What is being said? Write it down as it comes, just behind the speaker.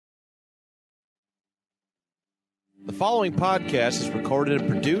The following podcast is recorded and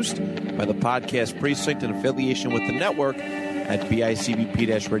produced by the Podcast Precinct in affiliation with the network at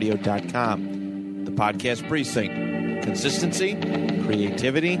bicbp-radio.com. The Podcast Precinct. Consistency,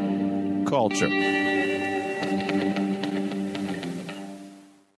 creativity, culture.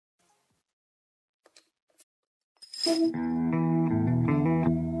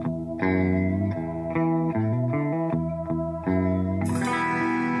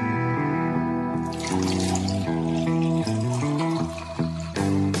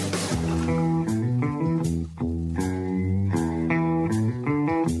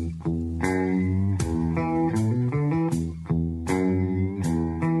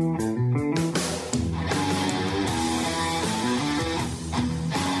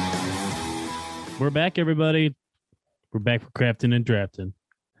 We're back, everybody. We're back for crafting and drafting.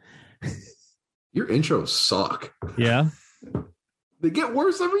 Your intros suck. Yeah. They get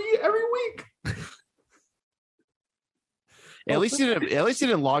worse every week. At least he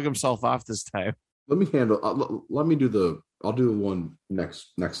didn't log himself off this time. Let me handle. Let me do the. I'll do the one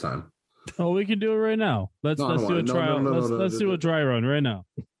next time. Oh, we can do it right now. Let's do a trial. Let's do a dry run right now.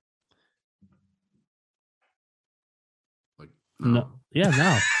 No. Yeah,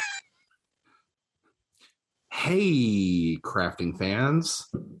 now. Hey, crafting fans.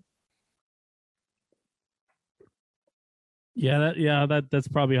 That's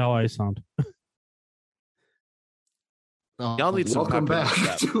probably how I sound. Y'all need some Welcome back.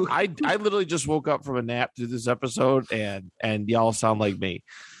 I literally just woke up from a nap to this episode, and y'all sound like me.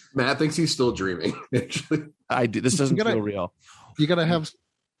 Matt thinks he's still dreaming. Actually, I do. This doesn't feel real. You gotta have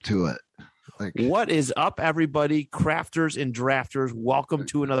to it. What is up, everybody? Crafters and drafters, welcome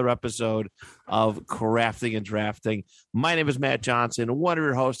to another episode of Crafting and Drafting. My name is Matt Johnson, one of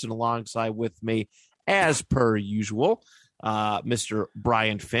your hosts, and alongside with me, as per usual, Mr.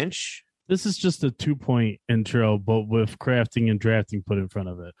 Brian Finch. This is just a 2-point intro, but with crafting and drafting put in front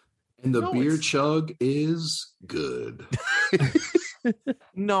of it. And the beer chug is good.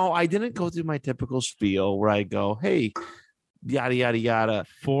 No, I didn't go through my typical spiel where I go, hey, yada, yada, yada.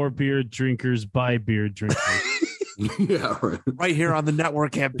 For beer drinkers, by beer drinkers. Yeah, right here on the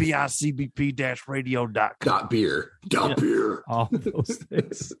network at bicbp-radio.com. Beer. All those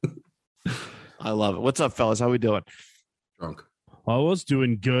things. I love it. What's up, fellas? How we doing? Drunk. I was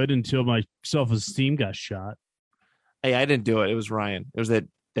doing good until my self-esteem got shot. Hey, I didn't do it. It was Ryan. It was that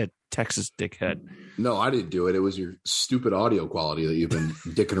Texas dickhead. No, I didn't do it. It was your stupid audio quality that you've been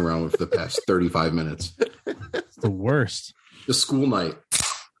dicking around with for the past 35 minutes. It's the worst. The school night.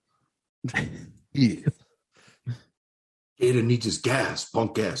 Yeah. Gator needs his gas,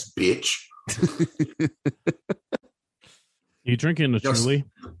 punk ass bitch. You drinking a Truly?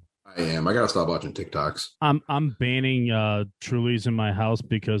 I am. I gotta stop watching TikToks. I'm banning Trulies in my house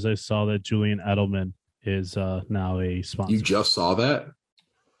because I saw that Julian Edelman is now a sponsor. You just saw that?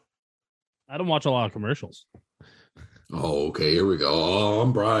 I don't watch a lot of commercials. Oh, okay. Here we go. Oh,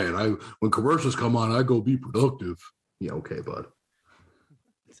 I'm Brian. When commercials come on, I go be productive. Yeah, okay, bud.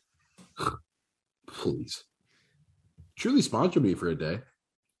 Please. Truly sponsor me for a day.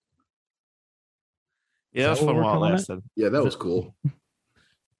 Yeah, that was fun while it lasted. Yeah, that was cool.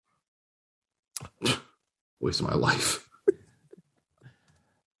 Waste of my life.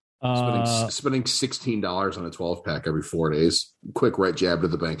 Spending $16 on a 12-pack every 4 days. Quick right jab to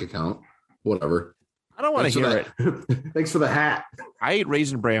the bank account. Whatever. I don't want to hear it. Thanks for the hat. I ate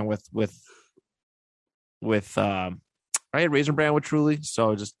Raisin Bran with Truly,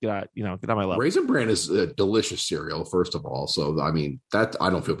 so just get out my level. Raisin Bran is a delicious cereal, first of all. So I mean, that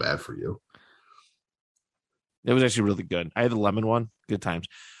I don't feel bad for you. It was actually really good. I had the lemon one. Good times.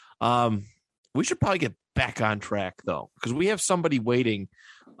 We should probably get back on track though, because we have somebody waiting.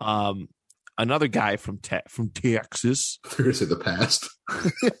 Another guy from Texas. They're gonna say the past.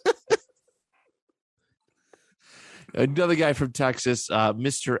 Another guy from Texas,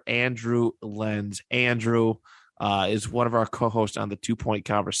 Mr. Andrew Lenz. Andrew is one of our co-hosts on the 2 Point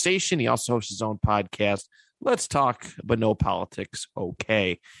Conversation. He also hosts his own podcast, Let's Talk, but No Politics.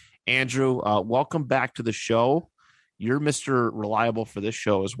 Okay. Andrew, welcome back to the show. You're Mr. Reliable for this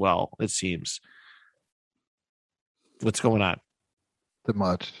show as well, it seems. What's going on? Not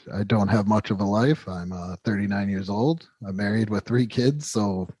much. I don't have much of a life. I'm 39 years old. I'm married with 3 kids,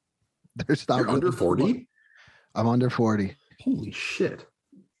 so there's not. You're under 40? I'm under 40. Holy shit.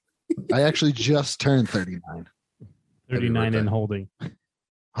 I actually just turned 39. 39 and holding.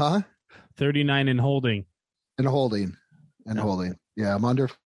 Huh? 39 and holding. And holding. Yeah, I'm under.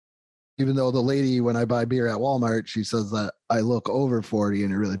 Even though the lady, when I buy beer at Walmart, she says that I look over 40,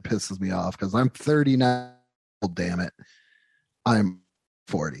 and it really pisses me off because I'm 39. Damn it. I'm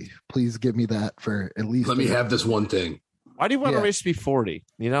 40. Please give me that for at least. Let me have this one thing. Why do you want Yeah. a race to be 40?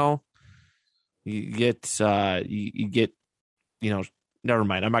 You know, you get, never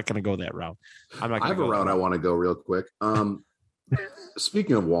mind. I'm not going to go that route. I have a route I want to go real quick.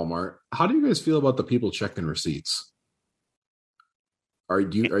 Speaking of Walmart, how do you guys feel about the people checking receipts? Are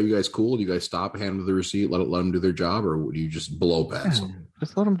you guys cool? Do you guys stop, hand them the receipt, let them do their job, or do you just blow past them?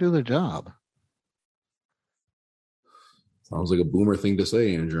 Just let them do their job. Sounds like a boomer thing to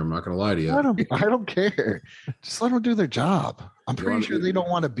say, Andrew. I'm not going to lie to you. I don't care. Just let them do their job. I'm pretty sure they don't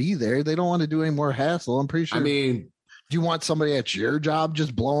want to be there. They don't want to do any more hassle. I'm pretty sure. I mean, do you want somebody at your job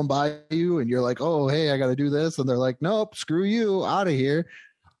just blowing by you and you're like, oh, hey, I got to do this? And they're like, nope, screw you, out of here.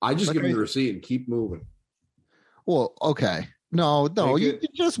 I just give them the receipt and keep moving. Well, okay. No, you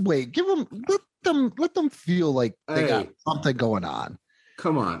just wait. Let them feel like they got something going on.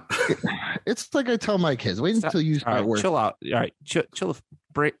 Come on. It's like I tell my kids, wait until you start working. Chill out. All right, chill.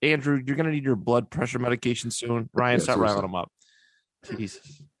 Andrew, you're going to need your blood pressure medication soon. Ryan, start riling them up.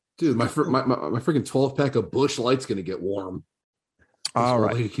 Jesus. Dude, my freaking 12-pack of Busch Light's going to get warm. All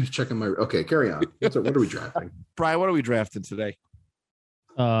right. Lady keeps checking my... Okay, carry on. What are we drafting? Brian, what are we drafting today?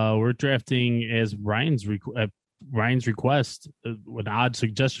 We're drafting as Ryan's request, an odd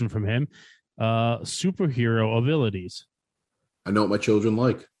suggestion from him, superhero abilities. I know what my children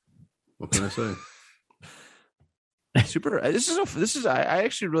like. What can I say? I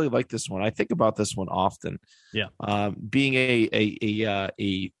actually really like this one. I think about this one often. Yeah. Being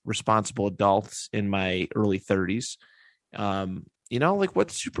a responsible adult in my early 30s, like what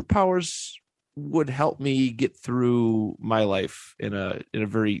superpowers would help me get through my life in a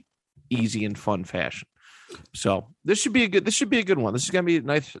very easy and fun fashion. So this should be a good one. This is going to be a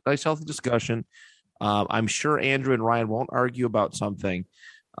nice healthy discussion. I'm sure Andrew and Ryan won't argue about something.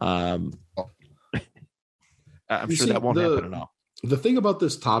 I'm sure that won't happen at all. The thing about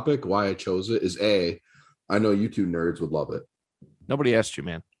this topic, why I chose it, is A, I know you two nerds would love it. Nobody asked you,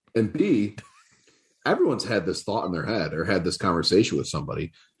 man. And B, everyone's had this thought in their head or had this conversation with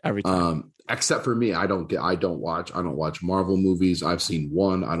somebody. Every time. Except for me, I don't watch Marvel movies. I've seen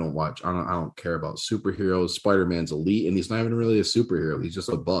one. I don't care about superheroes. Spider-Man's elite, and he's not even really a superhero. He's just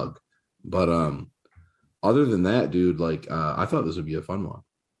a bug. But other than that, dude, I thought this would be a fun one.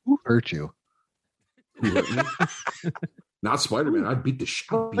 Who hurt you? Who hurt me? Not Spider-Man. I'd beat the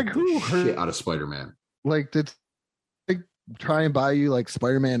shit out of Spider-Man. Did they try and buy you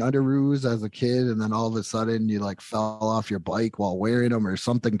Spider-Man underoos as a kid, and then all of a sudden you fell off your bike while wearing them or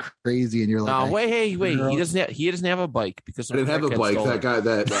something crazy, and you're like, "No, wait, he doesn't have a bike because I didn't have a bike." That guy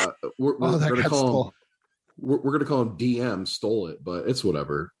that we're gonna call him. We're gonna call him DM stole it, but it's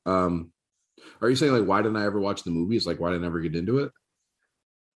whatever. Are you saying why didn't I ever watch the movies? Why did I never get into it?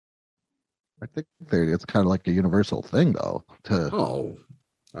 I think it's kind of like a universal thing, though.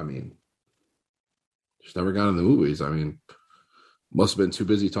 I mean, just never got in the movies. I mean, must have been too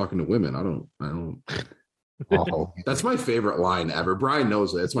busy talking to women. I don't. Oh, that's my favorite line ever. Brian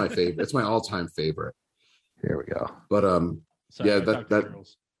knows it. It's my favorite. It's my all-time favorite. Here we go. But Sorry, yeah,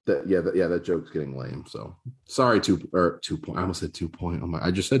 that joke's getting lame. So sorry, 2 point. I almost said 2 point.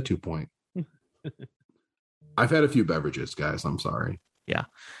 I just said 2 point. I've had a few beverages, guys. I'm sorry. Yeah.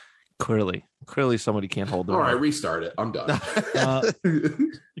 Clearly somebody can't hold them. All right, restart it. I'm done.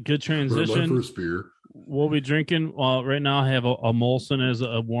 Good transition. My first beer. We'll be drinking. Right now I have a Molson as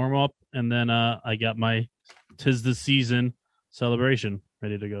a warm up, and then I got my 'Tis the Season celebration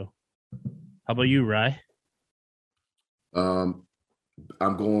ready to go. How about you, Rye? I'm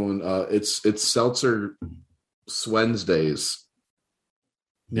going. It's Seltzer Wednesdays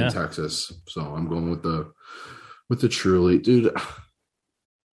in Texas, so I'm going with the Truly, dude.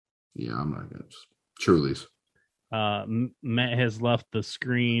 Yeah, I'm not gonna Truly's. Matt has left the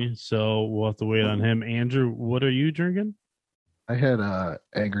screen, so we'll have to wait on him. Andrew, what are you drinking? I had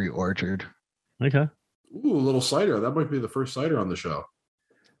Angry Orchard. Okay. Ooh, a little cider. That might be the first cider on the show.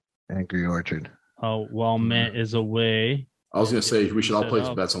 Angry Orchard. While Matt is away. I was going to say, we should all place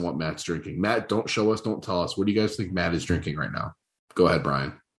bets on what Matt's drinking. Matt, don't show us. Don't tell us. What do you guys think Matt is drinking right now? Go ahead,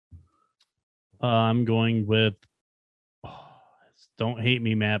 Brian. I'm going with, don't hate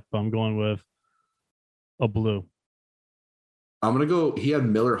me, Matt, but I'm going with a blue. I'm going to go. He had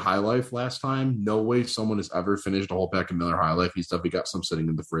Miller High Life last time. No way someone has ever finished a whole pack of Miller High Life. He's definitely got some sitting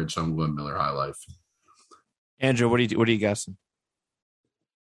in the fridge, so I'm going Miller High Life. Andrew, what are you guessing?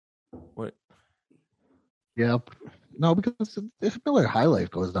 What? Yep. No, because if Miller High Life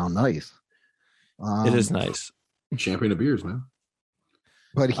goes down nice. It is nice. Champion of beers, man.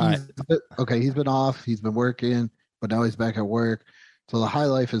 But he's been off. He's been working, but now he's back at work. So the High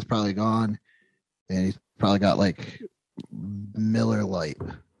Life is probably gone. And he's probably got Miller Lite.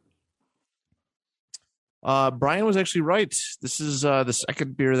 Brian was actually right. This is the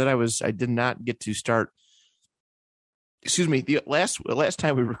second beer that I did not get to start. Excuse me. The last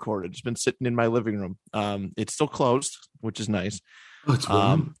time we recorded, it's been sitting in my living room. It's still closed, which is nice. Oh, it's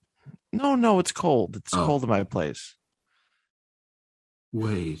warm. No, it's cold. It's cold in my place.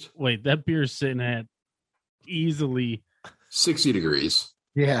 Wait, that beer's sitting at easily 60 degrees.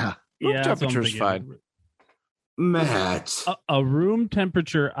 Yeah. Room that's what I'm temperature's thinking. fine. Matt. A room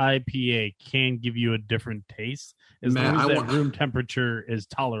temperature IPA can give you a different taste as Matt, long as that room temperature is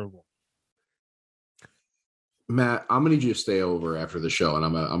tolerable. Matt, I'm gonna need you to stay over after the show, and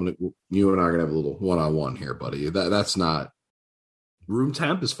I'm gonna you and I are gonna have a little one-on-one here, buddy. That's not room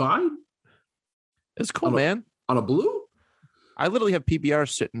temp is fine It's cool, man. on a blue. I literally have PBR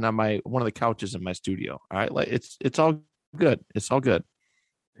sitting on one of the couches in my studio. All right, like it's all good. It's all good.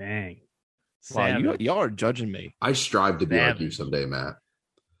 Dang. Wow, y'all are judging me. I strive to be like you someday, Matt.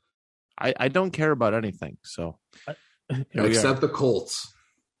 I don't care about anything. So Except the Colts.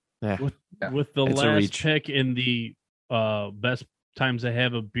 Yeah. With the It's a last reach. pick in the best times to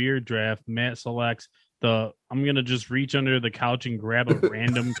have a beer draft, Matt selects I'm gonna just reach under the couch and grab a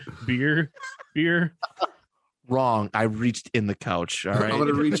random beer. Wrong. I reached in the couch. All right. I'm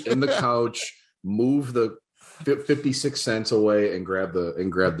gonna reach in the couch, move the 56 cents away, and grab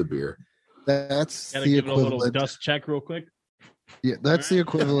the beer. That's Gotta the give it a little equivalent. dust check real quick. Yeah, that's the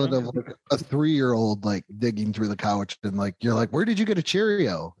equivalent of like a 3-year-old like digging through the couch and like you're like, where did you get a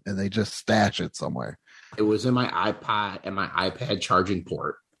Cheerio? And they just stash it somewhere. It was in my iPod and my iPad charging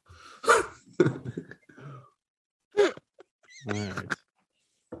port. All right.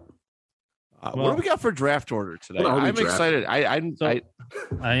 What do we got for draft order today? What are we I'm excited. So-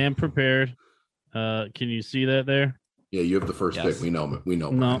 I am prepared. Can you see that there? Yeah, you have the first Yes. pick. We know.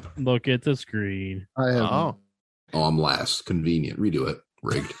 No, Brian. look at the screen. I have Oh, Oh, I'm last. Convenient. Redo it.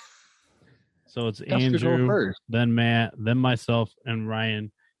 Rigged. So it's Gus to go Andrew, first. then Matt, then myself, and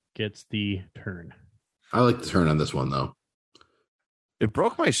Ryan gets the turn. I like the turn on this one though. it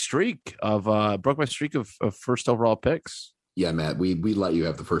broke my streak of first overall picks. Yeah, Matt, we let you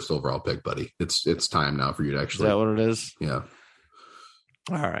have the first overall pick, buddy. It's time now for you to Is actually. that what it is? Yeah.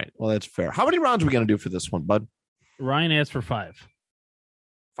 All right. Well, that's fair. How many rounds are we going to do for this one, bud? Ryan asked for 5.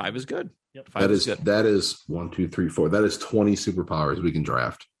 5 is good. Yep. 5 That is is good. that is 1, 2, 3, 4. That is 20 superpowers we can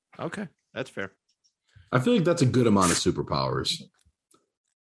draft. Okay. That's fair. I feel like that's a good amount of superpowers.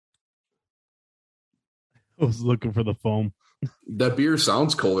 I was looking for the foam. That beer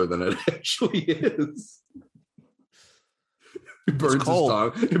sounds colder than it actually is. It burns his cold.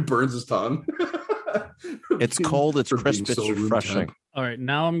 tongue. It burns his tongue. It's cold. It's For being crisp. It's so room refreshing. temp. All right,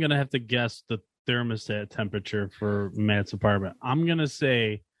 now I'm gonna have to guess the thermostat temperature for Matt's apartment. I'm gonna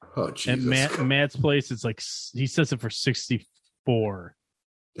say Oh, at Jesus. Matt's place, it's like he sets it for 64.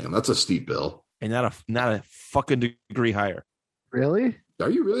 Damn, that's a steep bill. And not a fucking degree higher. Really? Are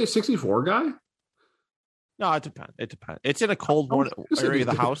you really a 64 guy? No, it depends. It depends. It's in a cold area of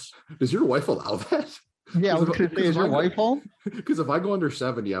the house. Does your wife allow that? Yeah, I was gonna say, is your wife home? Because if I go under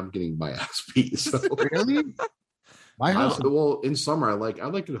 70, I'm getting my ass beat. So. Really? My house. Well, in summer, I like to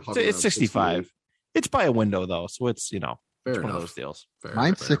hover It's around 65. It's by a window though, so it's Fair it's one enough. of those deals. Fair,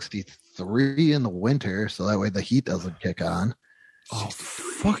 Mine's fair. 63 in the winter, so that way the heat doesn't kick on. Oh,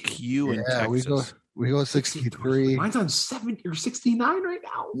 fuck you in Yeah, Texas. we go 63. Mine's on 70 or 69 right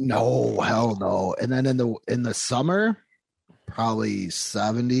now. No, hell no. And then in the summer, probably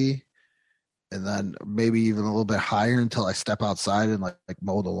 70, and then maybe even a little bit higher until I step outside and like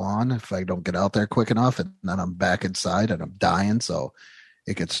mow the lawn if I don't get out there quick enough, and then I'm back inside and I'm dying, so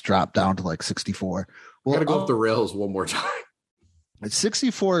it gets dropped down to like 64. Well, gotta go off the rails one more time.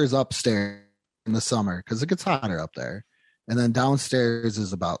 64 is upstairs in the summer because it gets hotter up there, and then downstairs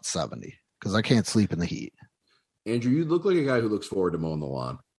is about 70 because I can't sleep in the heat. Andrew, you look like a guy who looks forward to mowing the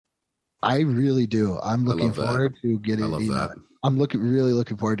lawn. I really do. I'm looking love that. forward to getting. I love that. I'm really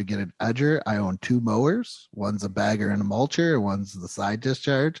looking forward to getting an edger. I own 2 mowers. One's a bagger and a mulcher, and one's the side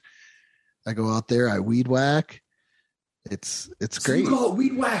discharge. I go out there, I weed whack. It's So great. you call it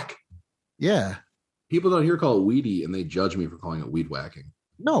weed whack. Yeah. People down here call it weedy, and they judge me for calling it weed whacking.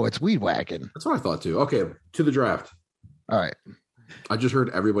 No, it's weed whacking. That's what I thought too. Okay, to the draft. All right. I just heard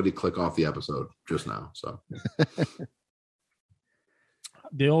everybody click off the episode just now. So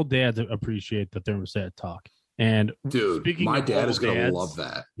The old dads appreciate the thermostat talk. And dude, Speaking my of dad old is gonna dads- love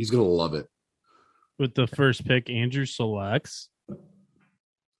that. He's gonna love it. with the first pick, Andrew selects.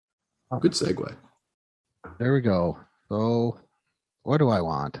 Good segue. There we go. So, what do I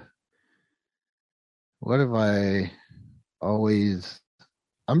want? What have I always?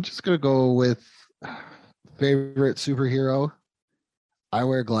 I'm just gonna go with favorite superhero. I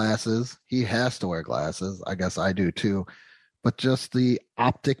wear glasses. He has to wear glasses. I guess I do too. But just the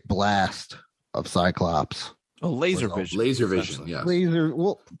optic blast of Cyclops. Oh, laser vision. Laser vision, yes. Laser.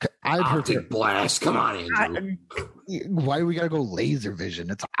 Well, I'd heard Optic blast. Come on, Andrew. why do we gotta go laser vision?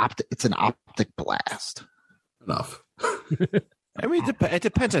 It's optic. It's an optic blast. Enough. I mean, it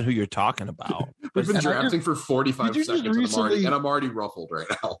depends on who you're talking about. We've been And I drafting for 45 Did you just seconds, recently- and I'm already ruffled right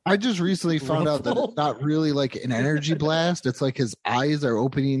now. I just recently found out that it's not really like an energy blast. It's like his eyes are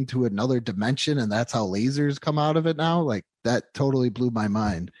opening to another dimension, and that's how lasers come out of it now. Like that totally blew my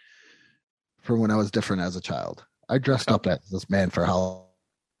mind from when I was different as a child. I dressed up as this man for how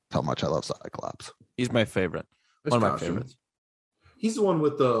much I love Cyclops. He's my favorite. Nice One of my costume. favorites. He's the one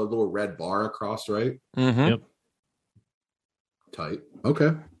with the little red bar across, right? Mm-hmm. Yep. Tight.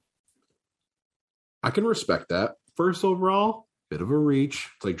 Okay. I can respect that. First overall, bit of a reach.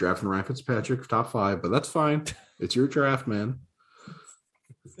 It's like drafting Ryan Fitzpatrick top 5, but that's fine. It's your draft, man.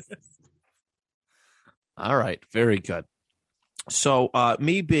 All right, very good. So,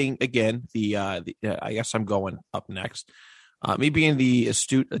 me being again the I guess I'm going up next. Me being the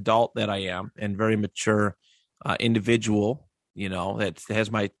astute adult that I am and very mature individual, you know, that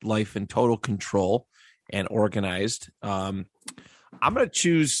has my life in total control and organized. I'm gonna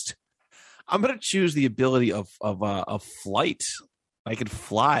choose the ability of flight. I could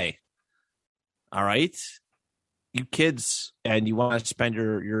fly. All right, you kids, and you want to spend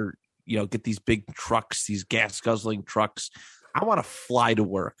your get these big trucks, these gas guzzling trucks. I want to fly to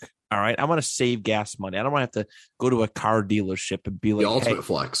work. All right, I want to save gas money. I don't want to have to go to a car dealership and be like, The ultimate hey,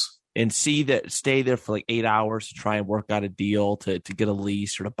 flex. and stay there for like 8 hours to try and work out a deal to get a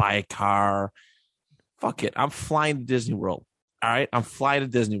lease or to buy a car. Fuck it, I'm flying to Disney World. All right, I'm flying to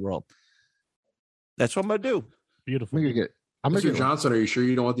Disney World. That's what I'm gonna do. Beautiful. I'm gonna Mr. get Johnson, are you sure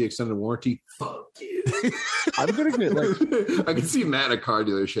you don't want the extended warranty? Fuck you. I'm gonna get like I can see Matt at a car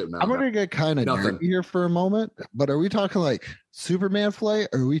dealership now. I'm gonna get kind of Nothing. nerdy here for a moment, but are we talking like Superman flight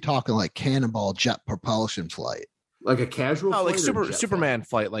or are we talking like cannonball jet propulsion flight? Like a casual No, like flight or jet Superman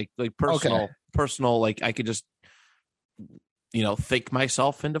flight, like personal. Like I could just think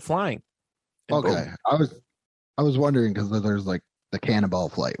myself into flying. And Okay, boom. I was wondering because there's like the cannonball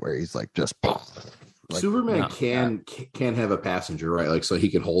flight where he's like just flight? like, Superman no. can have a passenger, right? Like so he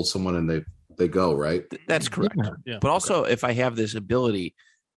can hold someone and they go, right? That's correct. Yeah. But also, if I have this ability,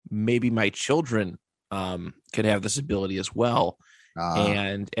 maybe my children could have this ability as well.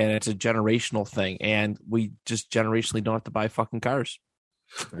 And it's a generational thing, and we just generationally don't have to buy fucking cars.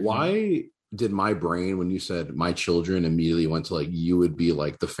 Why did my brain, when you said my children, immediately went to like you would be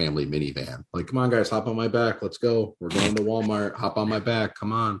like the family minivan? Like, come on, guys, hop on my back. Let's go. We're going to Walmart. Hop on my back.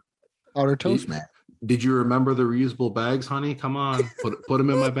 Come on. Outer toast man. Did you remember the reusable bags, honey? Come on, put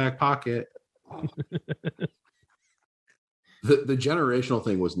them in my back pocket. The generational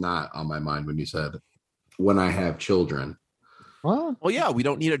thing was not on my mind when you said when I have children. Well, yeah, we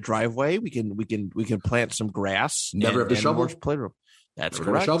don't need a driveway. We can plant some grass. Never have to shovel. more playroom. That's Never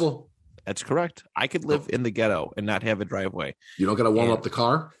gonna correct. shovel. That's correct. I could live in the ghetto and not have a driveway. You don't got to warm Yeah. up the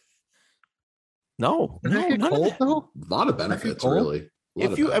car. No, does it get none of cold that. though? A lot of benefits, cold? really.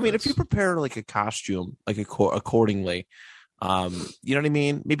 If you prepare like a costume, like accordingly, you know what I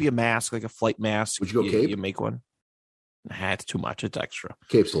mean? Maybe a mask, like a flight mask. Would you go cape? You make one. Nah, it's too much. It's extra.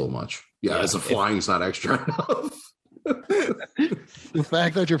 Cape's a little much. Yeah, Yeah, as a flying is not extra enough. The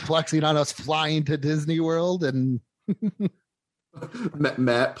fact that you're flexing on us flying to Disney World and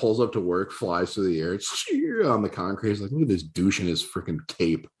Matt pulls up to work, flies through the air, cheer on the concrete. He's like, look at this douche in his freaking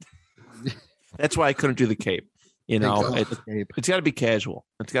cape. That's why I couldn't do the cape. You know, Cape. it's got to be casual.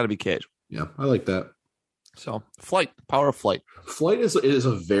 It's got to be casual. Yeah, I like that. So flight, power of flight. Flight is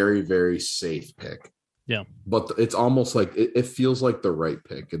a very, very safe pick. Yeah. But it's almost like it feels like the right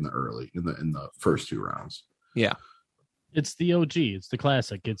pick in the first 2 rounds. Yeah. It's the OG. It's the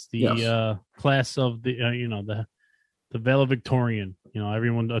classic. It's the class of the the valedictorian. You know,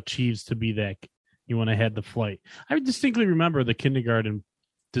 everyone achieves to be that. You want to head the flight. I distinctly remember the kindergarten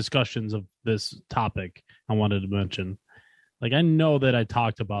discussions of this topic. I wanted to mention, like, I know that I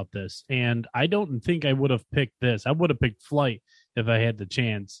talked about this, and I don't think I would have picked this. I would have picked flight if I had the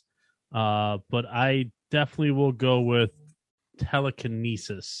chance, but I definitely will go with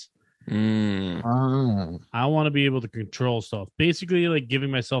telekinesis. Oh. I want to be able to control stuff, basically like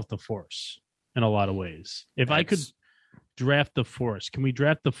giving myself the force in a lot of ways. If I could draft the force, can we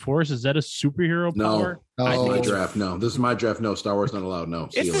draft the force? Is that a superhero power? No. I think My it's- draft, no. This is my draft, no. Star Wars not allowed, no.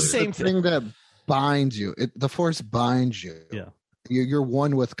 See It's you the later. same The thing that binds you. The force binds you. Yeah. You're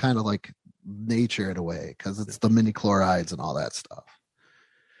one with kind of like nature in a way because it's the mini chlorides and all that stuff.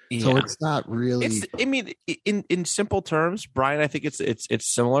 So it's not really. I mean, in simple terms, Brian, I think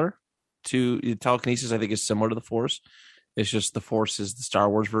it's similar to telekinesis. I think it's similar to the Force. It's just the Force is the Star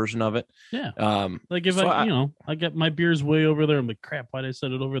Wars version of it. Yeah. Like if so I get my beer's way over there. I'm like, crap, why'd I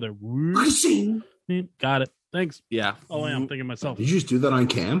set it over there? Got it. Thanks. Yeah. Oh, I'm thinking myself. Did you just do that on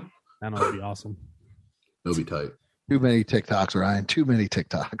cam? That would be awesome. It'll be tight. Too many TikToks, Ryan. Too many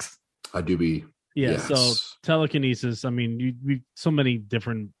TikToks. I do be. Yeah. Yes. So telekinesis. I mean, we so many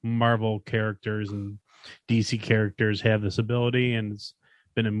different Marvel characters and DC characters have this ability, and it's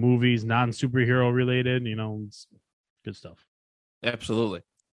been in movies, non-superhero related. It's good stuff. Absolutely.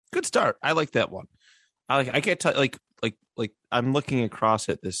 Good start. I like that one. I can't tell like I'm looking across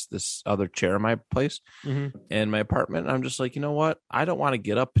at this other chair in my place in my apartment. And I'm just like, you know what? I don't want to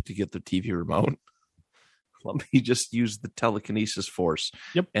get up to get the TV remote. Let me just use the telekinesis force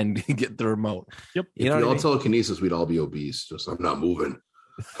and get the remote. Yep. If we all telekinesis, we'd all be obese. Just I'm not moving.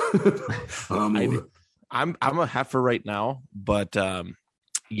 I'm moving. I'm a heifer right now, but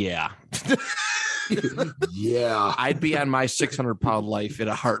yeah. Yeah. I'd be on my 600-pound life in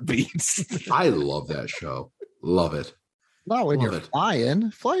a heartbeat. I love that show. Love it. Not when you're flying.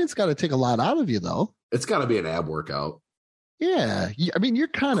 Flying's got to take a lot out of you, though. It's got to be an ab workout. Yeah. I mean, you're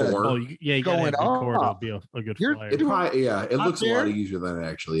kind of you going up. Be a good flyer. It looks a lot easier than it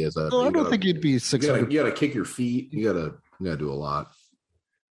actually is. I don't think you'd be 600. You got to kick your feet. You got to do a lot.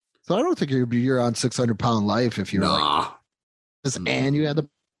 So I don't think you're on 600-pound life if you're and you had to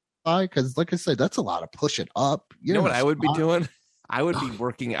fly, because like I said, that's a lot of pushing up. You know what I would be doing? I would be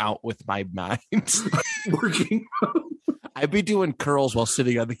working out with my mind. I'd be doing curls while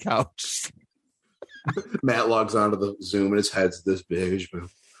sitting on the couch. Matt logs onto the Zoom and his head's this big.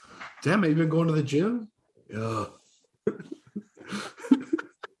 Damn, have you been going to the gym? Yeah.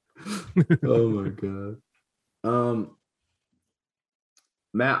 Oh my god.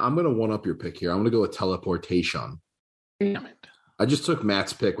 Matt, I'm gonna one up your pick here. I'm gonna go with teleportation. Damn it. I just took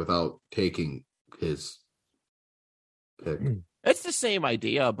Matt's pick without taking his pick. It's the same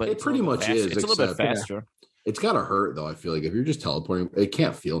idea, but it pretty much is. It's a little bit faster. It's gotta hurt though. I feel like if you're just teleporting, it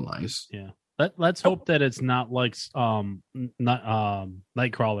can't feel nice. Yeah. Let's hope that it's not like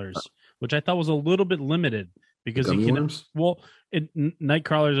Nightcrawlers, which I thought was a little bit limited because Nightcrawler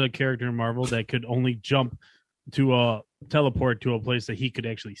is a character in Marvel that could only jump to teleport to a place that he could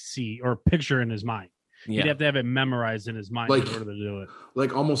actually see or picture in his mind. Yeah. He'd have to have it memorized in his mind in order to do it.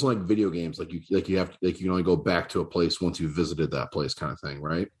 Like almost like video games, you can only go back to a place once you visited that place, kind of thing,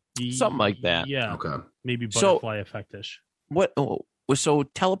 right? Something like that. Yeah. Okay. Maybe butterfly effect-ish. So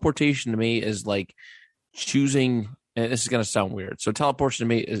teleportation to me is like choosing, and this is going to sound weird. So teleportation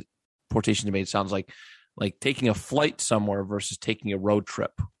to me sounds like taking a flight somewhere versus taking a road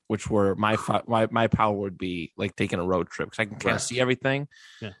trip, which where my power would be like taking a road trip because I can kind of see everything.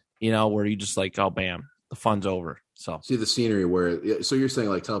 Yeah. Where you just like, oh, bam, the fun's over. So see the scenery so you're saying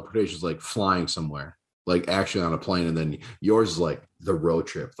like teleportation is like flying somewhere, like actually on a plane, and then yours is like the road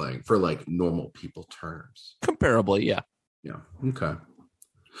trip thing for like normal people terms. Comparably, yeah. Yeah. Okay.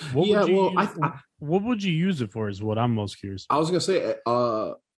 What would you use it for? Is what I'm most curious about. I was gonna say,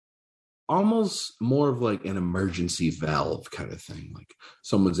 almost more of like an emergency valve kind of thing. Like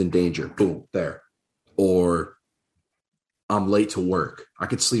someone's in danger, boom, there. Or I'm late to work. I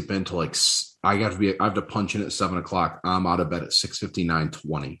could sleep into like I have to punch in at 7:00. I'm out of bed at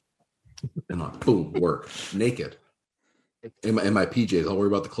 6:59:20, and like boom, work naked. In my PJs. I'll worry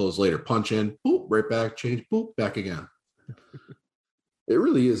about the clothes later. Punch in, boop, right back, change, boop, back again. It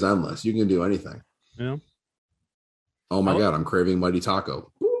really is endless. You can do anything. Yeah. Oh my God, I'm craving Mighty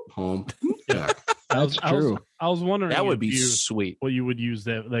Taco. Boop, home, back. That's true. I was wondering that would be sweet. What you would use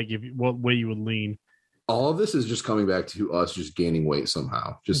that, like what way you would lean. All of this is just coming back to us just gaining weight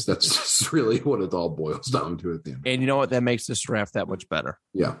somehow. That's just really what it all boils down to at the end. And you know what? That makes this draft that much better.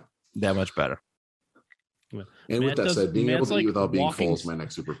 Yeah. That much better. And with that said, being able to eat without being full is my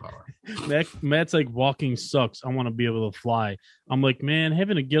next superpower. Matt's like, walking sucks. I want to be able to fly. I'm like, man,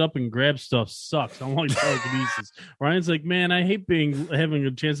 having to get up and grab stuff sucks. I want telekinesis. Ryan's like, man, I hate having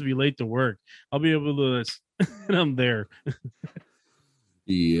a chance to be late to work. I'll be able to, and I'm there.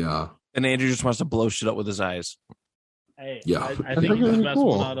 Yeah. And Andrew just wants to blow shit up with his eyes. Hey, yeah. I think he's the best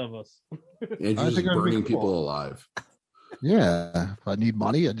one out of us. Andrew's just burning people alive. Yeah. If I need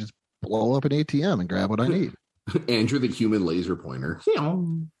money, I just blow up an ATM and grab what I need. Andrew, the human laser pointer.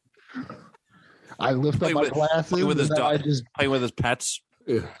 I lift up my glasses. Play with his dog. Play with his pets.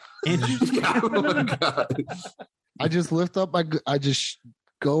 Yeah. Oh I just lift up I just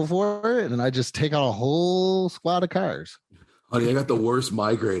go for it, and I just take out a whole squad of cars. Honey, I got the worst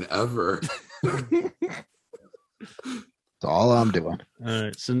migraine ever. That's all I'm doing. All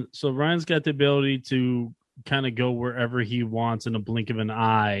right. So Ryan's got the ability to kind of go wherever he wants in a blink of an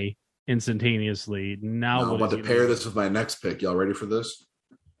eye instantaneously. Now, I'm about to pair this with my next pick. Y'all ready for this?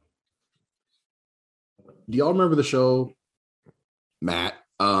 Do y'all remember the show, Matt?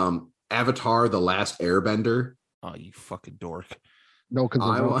 Avatar: The Last Airbender. Oh, you fucking dork! No, because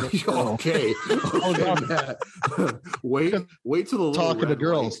okay. Matt. Wait till the talking to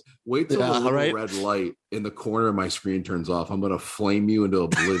girls. Wait till the little red light in the corner of my screen turns off. I'm gonna flame you into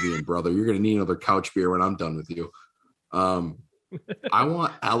oblivion, brother. You're gonna need another couch beer when I'm done with you. I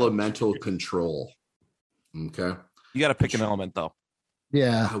want elemental control. Okay. You got to pick an element, though.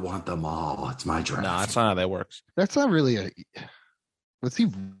 Yeah. I want them all. It's my draft. No, that's not how that works. That's not really a. Was he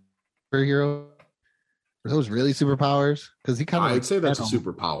superhero? Are those really superpowers? Because he kind of. I'd say that's a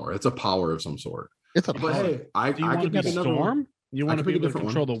superpower. It's a power of some sort. It's a power. But hey, I could pick another storm. You want to be able to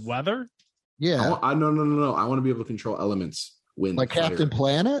control the weather? Yeah. No. I want to be able to control elements. Wind, like fire. Captain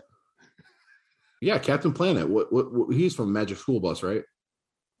Planet. Yeah, Captain Planet. What? He's from Magic School Bus, right?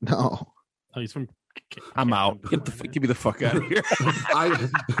 No. Oh, he's from. I'm out. Get me the fuck out of here.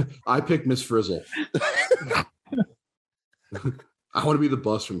 I picked Miss Frizzle. I want to be the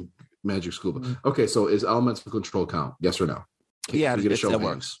bus from Magic School Bus. Okay, so is elemental control count? Yes or no? Yeah, get a show that hands.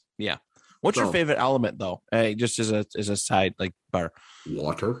 works. Yeah. What's your favorite element, though? Hey, just as a side like bar.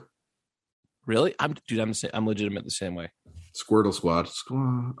 Water. Really? I'm legitimate the same way. Squirtle Squad.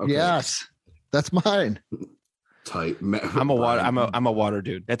 Okay. Yes, that's mine. Tight. I'm a water. I'm a water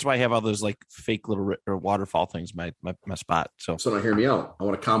dude. That's why I have all those like fake little waterfall things. My spot. So now hear me out. I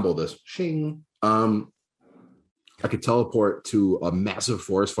want to combo this. Shing. I could teleport to a massive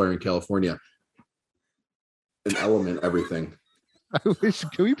forest fire in California. An element everything. I wish.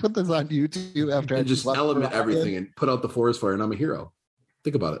 Can we put this on YouTube after I just element everything and put out the forest fire, and I'm a hero.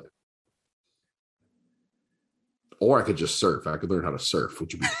 Think about it. Or I could just surf. I could learn how to surf,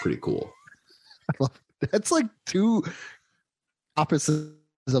 which would be pretty cool. That's like two opposites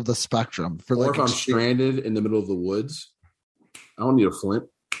of the spectrum. Or like if I'm stranded in the middle of the woods, I don't need a flint.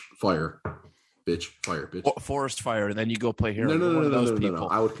 Fire, bitch. Fire, bitch. Forest fire, and then you go play hero. No.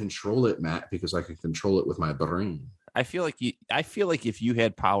 I would control it, Matt, because I can control it with my brain. I feel like if you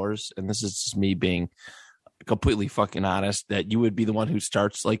had powers, and this is just me being completely fucking honest, that you would be the one who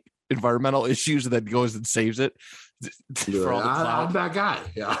starts like environmental issues and then goes and saves it. For all the I'm that guy.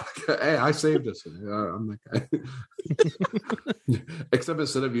 Yeah. Hey, I saved us. I'm that guy. Except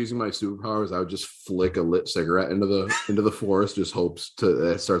instead of using my superpowers, I would just flick a lit cigarette into the forest, just hopes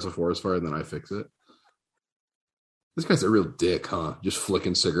it starts a forest fire, and then I fix it. This guy's a real dick, huh? Just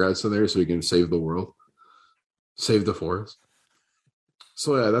flicking cigarettes in there so he can save the world. Save the forest.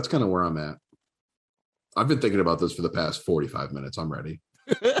 So yeah, that's kind of where I'm at. I've been thinking about this for the past 45 minutes. I'm ready.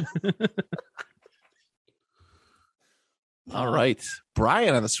 All right,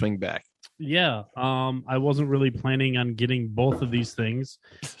 Brian on the swing back. Yeah, I wasn't really planning on getting both of these things,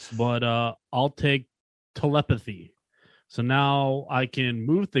 but I'll take telepathy. So now I can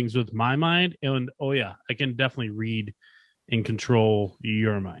move things with my mind, and I can definitely read and control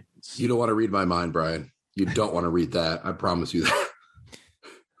your mind. You don't want to read my mind, Brian. You don't want to read that. I promise you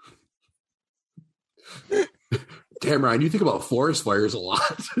that. Damn, Ryan, you think about forest fires a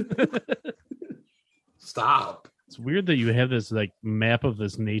lot. Stop. It's weird that you have this like map of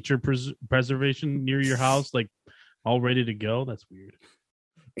this nature preservation near your house, like all ready to go. That's weird.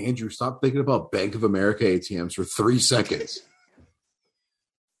 Andrew, stop thinking about Bank of America ATMs for 3 seconds.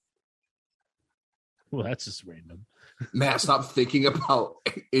 Well, that's just random. Matt, stop thinking about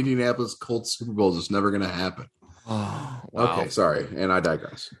Indianapolis Colts Super Bowls. It's never going to happen. Oh, wow. Okay, sorry. And I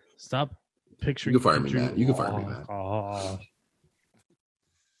digress. Stop picturing. You can fire me, Matt. You can fire me, Matt.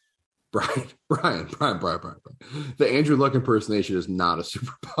 Brian. The Andrew Luck impersonation is not a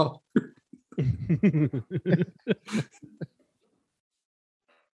superpower.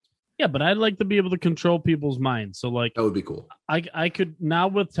 Yeah, but I'd like to be able to control people's minds. So, like, that would be cool. I could now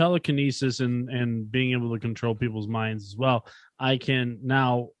with telekinesis and being able to control people's minds as well. I can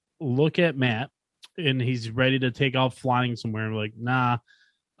now look at Matt and he's ready to take off flying somewhere. And like, no,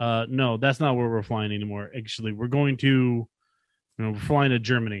 that's not where we're flying anymore. Actually, we're going to, we're flying to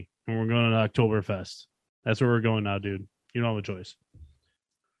Germany and we're going to Oktoberfest. That's where we're going now, dude. You don't have a choice.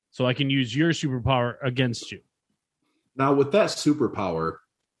 So I can use your superpower against you. Now, with that superpower,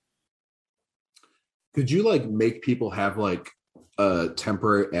 could you like make people have like a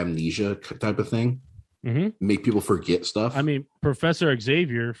temporary amnesia type of thing? Mm-hmm. Make people forget stuff? I mean, Professor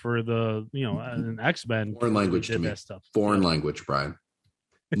Xavier for the, an X-Men. Foreign language to me. That stuff. Foreign language, Brian.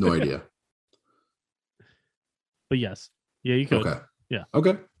 No idea. But yes. Yeah, you could. Okay. Yeah.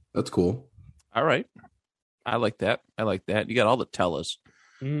 Okay. That's cool. All right. I like that. You got all the tellers.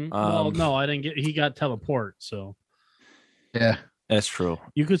 Well, no, I didn't get. He got teleport, so Yeah. That's true.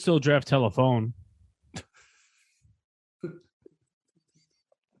 you could still draft telephone.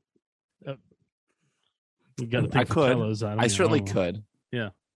 You got to think I for could. tellers. I certainly could. Yeah.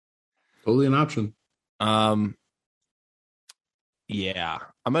 Totally an option. Yeah,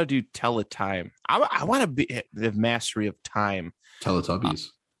 I'm gonna do teletime. I want to be the mastery of time. Teletubbies.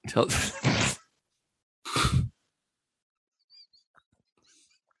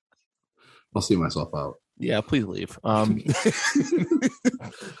 I'll see myself out. Yeah, please leave.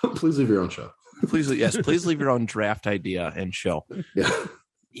 Please leave your own show. Please leave your own draft idea and show. Yeah.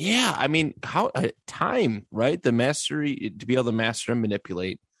 Yeah, I mean, how time, right? The mastery to be able to master and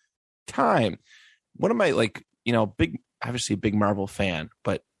manipulate time. What am I like? Obviously a big Marvel fan,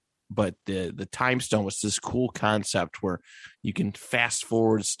 but the time stone was this cool concept where you can fast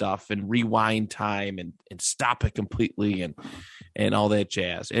forward stuff and rewind time and stop it completely and all that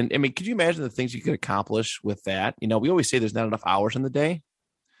jazz. And I mean, could you imagine the things you could accomplish with that? We always say there's not enough hours in the day.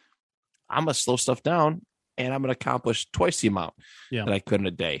 I'm gonna slow stuff down and I'm gonna accomplish twice the amount that I could in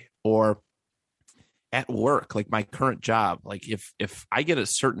a day. Or at work, like my current job, like if I get a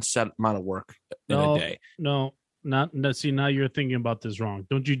certain set amount of work in a day. See, now you're thinking about this wrong.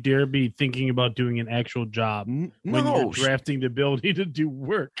 Don't you dare be thinking about doing an actual job when you're drafting the ability to do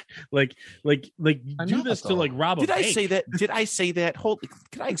work. Like do this to like rob a bank. Did I say that?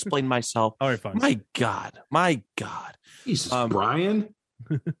 Can I explain myself? All right, fine. My God. Jesus, Brian.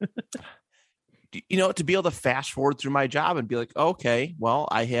 To be able to fast forward through my job and be like, okay, well,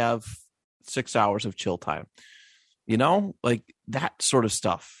 I have 6 hours of chill time, like that sort of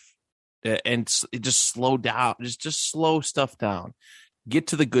stuff. And just slow down, just slow stuff down, get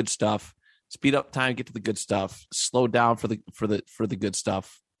to the good stuff, speed up time, get to the good stuff, slow down for the good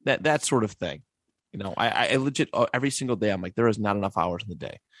stuff, that sort of thing. I legit every single day I'm like, there is not enough hours in the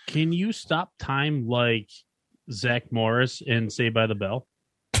day. Can you stop time like Zach Morris in Saved by the Bell?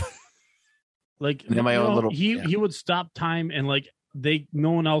 Like he would stop time and like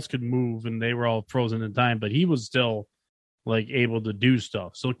no one else could move and they were all frozen in time, but he was still like able to do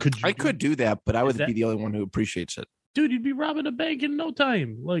stuff. So I could do that, but I would be the only one who appreciates it. Dude, you'd be robbing a bank in no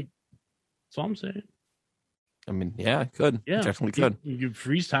time. Like, that's all I'm saying. I mean, yeah, I could. Yeah, definitely could. You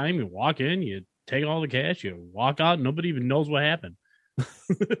freeze time, you walk in, you take all the cash, you walk out, nobody even knows what happened.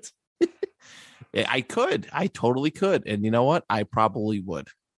 Yeah, I could. I totally could. And you know what? I probably would.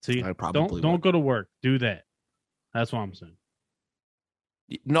 See, don't go to work. Do that. That's what I'm saying.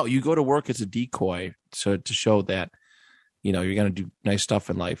 No, you go to work as a decoy to show that you're going to do nice stuff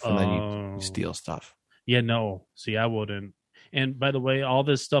in life, and then you steal stuff. Yeah, no. See, I wouldn't. And by the way, all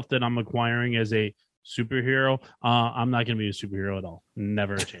this stuff that I'm acquiring as a superhero, I'm not going to be a superhero at all.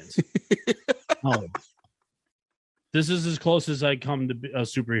 Never a chance. Oh. This is as close as I come to a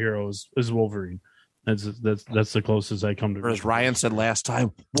superhero as Wolverine. That's the closest I come to. Or as Ryan said last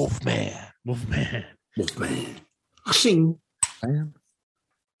time, Wolfman. Shing.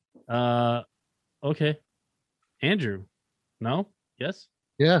 Okay. Andrew. No? Yes?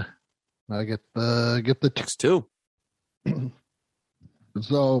 Yeah. I get the text too.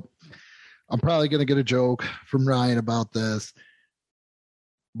 So I'm probably gonna get a joke from Ryan about this.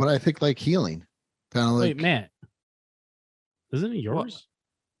 But I think like healing. Kind of like wait, Matt. Isn't it yours? What?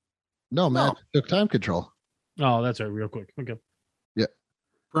 No, Matt took time control. Oh, that's right, real quick. Okay. Yeah.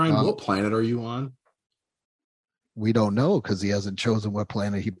 Brian, what planet are you on? We don't know because he hasn't chosen what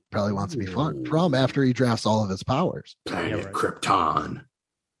planet he probably wants to be from after he drafts all of his powers. Planet Krypton.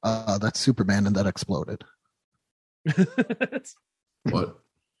 That's Superman, and that exploded. What?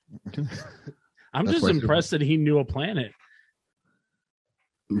 I'm just impressed that he knew a planet.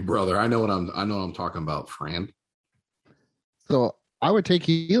 Brother, I know what I'm talking about, Fran. So I would take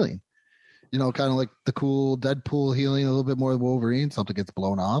healing. Kind of like the cool Deadpool healing, a little bit more Wolverine. Something gets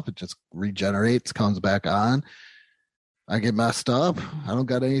blown off, it just regenerates, comes back on. I get messed up. I don't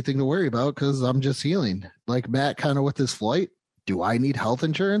got anything to worry about because I'm just healing. Like Matt, kind of with his flight. Do I need health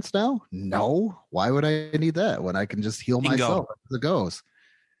insurance now? No. Why would I need that when I can just heal myself as it goes?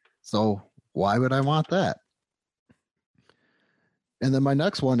 So why would I want that? And then my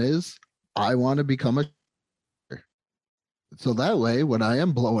next one is I want to become a. So that way, when I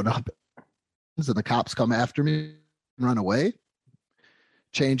am blowing up and the cops come after me and run away,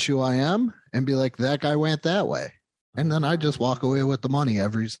 change who I am and be like, that guy went that way. And then I just walk away with the money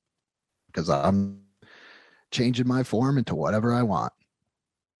because I'm changing my form into whatever I want.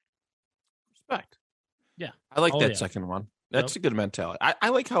 Respect. Yeah. I like that second one. That's a good mentality. I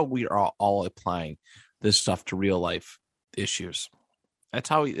like how we are all applying this stuff to real life issues. That's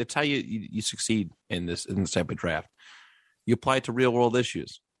how you succeed in this type of draft. You apply it to real world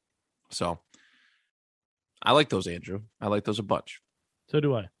issues. So I like those, Andrew. I like those a bunch. So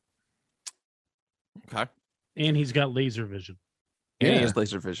do I. Okay. And he's got laser vision. And he has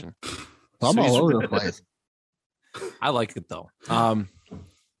laser vision. I'm all over the place. I like it though. All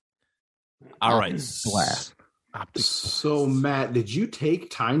right. Blast. So Matt, did you take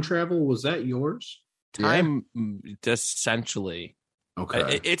time travel? Was that yours? Time, essentially.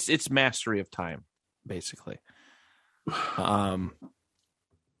 Okay. It's mastery of time, basically. I'm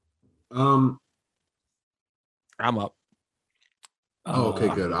up. Okay,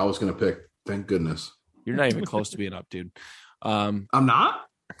 good. I was gonna pick. Thank goodness. You're not even close to being up, dude. I'm not.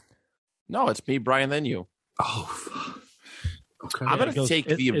 No, it's me, Brian, then you. Oh, fuck. Okay. I'm gonna take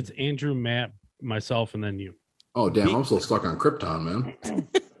the. It's Andrew, Matt, myself, and then you. Oh damn! I'm still stuck on Krypton, man.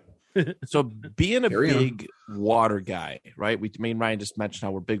 So being a big water guy, right? Ryan just mentioned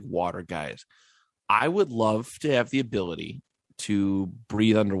how we're big water guys. I would love to have the ability to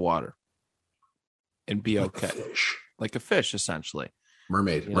breathe underwater and be okay, like a fish, essentially.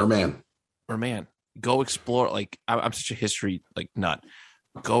 Mermaid, You know? merman. Go explore. Like I'm such a history nut.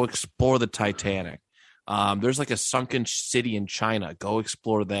 Go explore the Titanic. There's like a sunken city in China. Go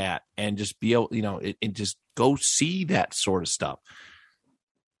explore that and just be able, and just go see that sort of stuff.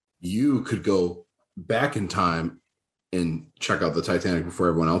 You could go back in time and check out the Titanic before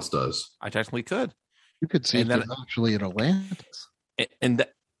everyone else does. I technically could. You could see And if then- there's actually an Atlantis.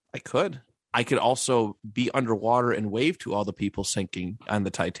 I could. I could also be underwater and wave to all the people sinking on the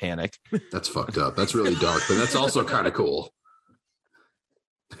Titanic. That's fucked up. That's really dark, but that's also kind of cool.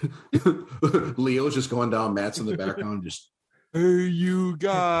 Leo's just going down. Matt's in the background. Just, Hey, you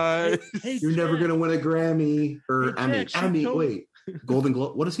guys! Hey, you're never gonna win a Grammy or Hey, Jack, Emmy. she told- Wait, Golden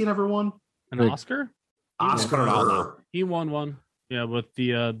Globe. What has he never won? An Oscar? Oscar. He won one. Yeah, with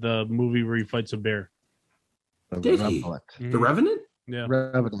the movie where he fights a bear. Did he? The Revenant. Yeah.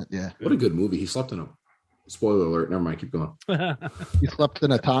 Revenant, yeah. What a good movie. He slept in a. Spoiler alert. Never mind. Keep going. You slept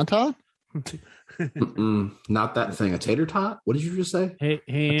in a tauntaun? Not that thing. A tater tot. What did you just say? Hey,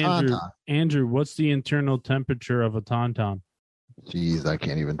 A Andrew. tauntaun. Andrew, what's the internal temperature of a tauntaun? Jeez, I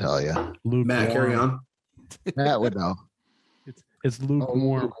can't even tell you. Lukewarm. Matt, carry on. Matt would know. It's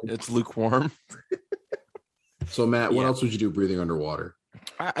lukewarm. It's lukewarm. So Matt, what Yeah. else would you do breathing underwater?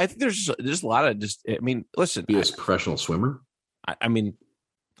 I think there's a lot of just. I mean, listen. Be a professional swimmer? I mean,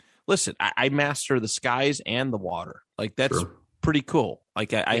 listen. I master the skies and the water. Like that's Sure. pretty cool.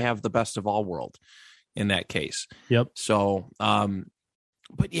 Like I have the best of all world in that case. Yep. So,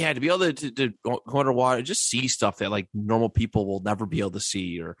 but yeah, to be able to go underwater, just see stuff that like normal people will never be able to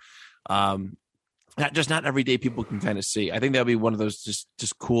see, or not everyday people can kind of see. I think that'll be one of those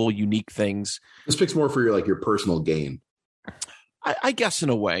just cool, unique things. This picks more for your personal gain. I guess in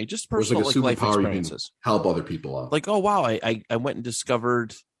a way, just It's like personal a life superpower you can experiences. help other people out. Like, oh wow, I went and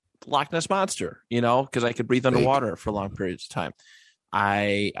discovered the Loch Ness monster, because I could breathe underwater for long periods of time.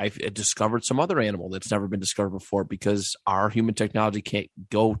 I discovered some other animal that's never been discovered before because our human technology can't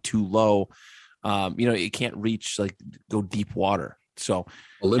go too low. It can't reach go deep water. So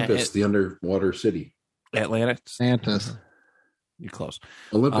Olympus, the underwater city. Atlantis, Santas. you're close.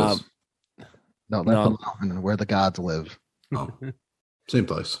 Olympus. No, that's No. the mountain where the gods live. Oh, same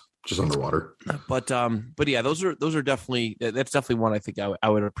place, just underwater. But yeah, those are definitely one I think I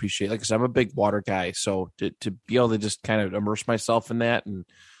would appreciate. Like I said, I'm a big water guy, so to be able to just kind of immerse myself in that, and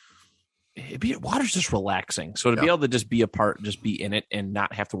water's just relaxing. So to be able to just be a part, just be in it, and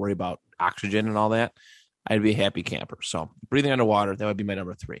not have to worry about oxygen and all that, I'd be a happy camper. So breathing underwater, that would be my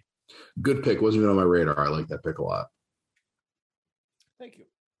number 3. Good pick. Wasn't even on my radar. I like that pick a lot. Thank you.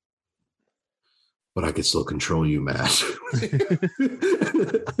 But I could still control you, Matt.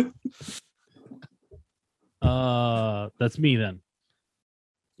 That's me then.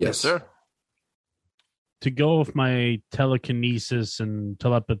 Yes, sir. To go with my telekinesis and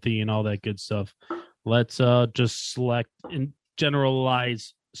telepathy and all that good stuff, let's just select and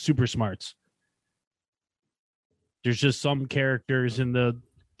generalize super smarts. There's just some characters in the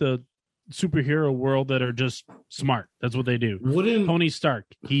superhero world that are just smart. That's what they do. Tony Stark,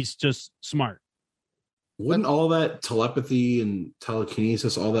 he's just smart. Wouldn't all that telepathy and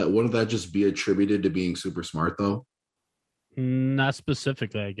telekinesis, all that, wouldn't that just be attributed to being super smart, though? Not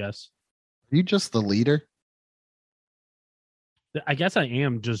specifically, I guess. Are you just the leader? I guess I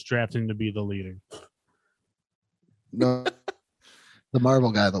am just drafting to be the leader. No, the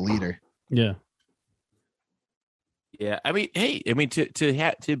Marvel guy, the leader. Yeah. Yeah, I mean,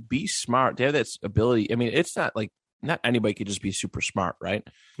 to be smart, to have that ability. I mean, it's not like not anybody could just be super smart, right?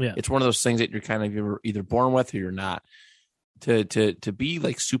 Yeah. It's one of those things that you're kind of either born with or you're not. to be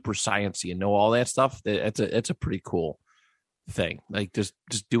like super sciencey and know all that stuff, it's a pretty cool thing. Like just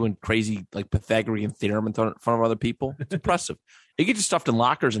doing crazy like Pythagorean theorem in front of other people. It's impressive. It gets you stuffed in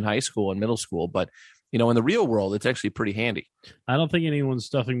lockers in high school and middle school, but in the real world, it's actually pretty handy. I don't think anyone's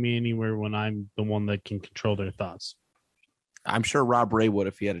stuffing me anywhere when I'm the one that can control their thoughts. I'm sure Rob Ray would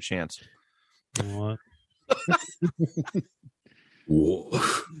if he had a chance. You know Whoa.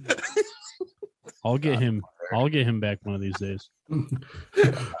 I'll get him back one of these days. I'm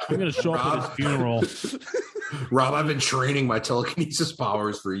gonna show up at his funeral. Rob, I've been training my telekinesis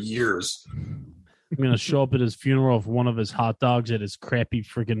powers for years. I'm gonna show up at his funeral with one of his hot dogs at his crappy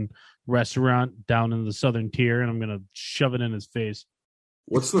freaking restaurant down in the southern tier, and I'm gonna shove it in his face.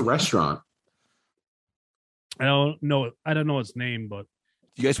 What's the restaurant? I don't know its name, but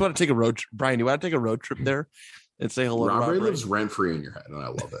You guys want to take a road trip? Brian, you want to take a road trip there and say hello? Rob to Ray Rob lives rent free in your head, and I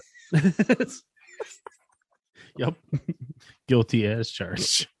love it. Yep. Guilty as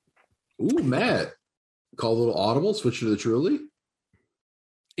charged. Ooh, Matt. Call a little audible, switch to the Truly.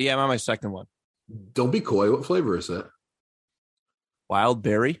 Yeah, I'm on my second one. Don't be coy. What flavor is it? Wild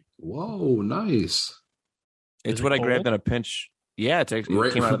berry. Whoa, nice. It's Is what it I grabbed cold? in a pinch. Yeah, it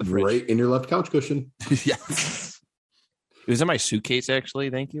Right, came out of the fridge. right in your left couch cushion. Yeah. It was in my suitcase, actually.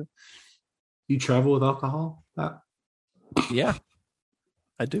 Thank you. You travel with alcohol? Yeah,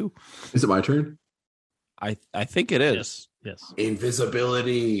 I do. Is it my turn? I think it is. Yes.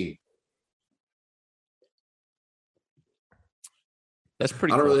 Invisibility. That's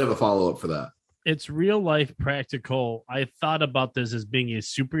pretty I don't cool. really have a follow up for that. It's real life practical. I thought about this as being a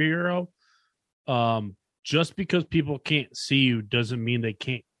superhero. Just because people can't see you doesn't mean they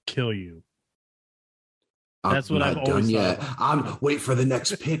can't kill you. That's what I've not done always yet. thought. Wait for the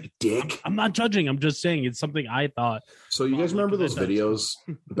next pick, dick. I'm not judging. I'm just saying it's something I thought. So you guys remember those videos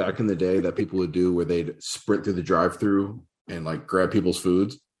back in the day that people would do where they'd sprint through the drive-through and like grab people's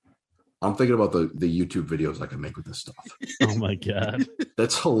foods? I'm thinking about the YouTube videos I can make with this stuff. Oh my God.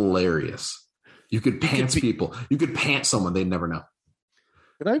 That's hilarious. You could pants people. You could pant someone, they'd never know.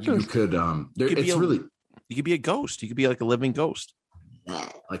 You could you could be a ghost. You could be like a living ghost.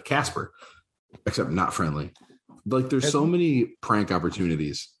 like Casper, except not friendly. Like there's so many prank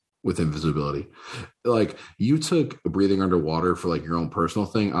opportunities with invisibility. Like you took breathing underwater for like your own personal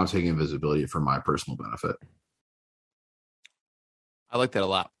thing. I'm taking invisibility for my personal benefit. I like that a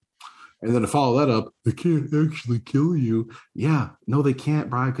lot. And then to follow that up, they can't actually kill you. Yeah, no, they can't,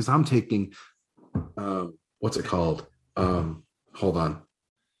 Brian, because I'm taking what's it called? Hold on.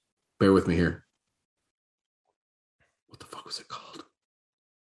 Bear with me here. What the fuck was it called?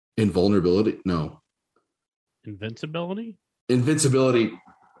 Invulnerability? No. Invincibility? Invincibility.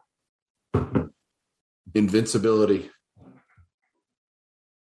 Invincibility.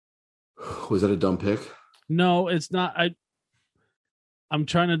 Was that a dumb pick? No, it's not. I'm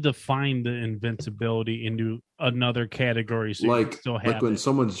trying to define the invincibility into another category. So you can still have like when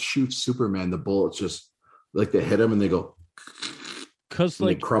someone shoots Superman, the bullets just like they hit him and they go because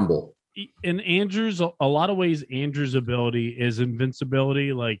they crumble. In Andrew's, a lot of ways, Andrew's ability is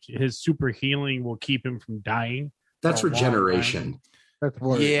invincibility. Like his super healing will keep him from dying. That's regeneration. That's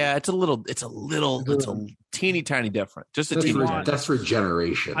more. Yeah, it's a teeny tiny different. Just a teeny tiny. That's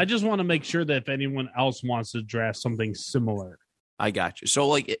regeneration. I just want to make sure that if anyone else wants to draft something similar. I got you. So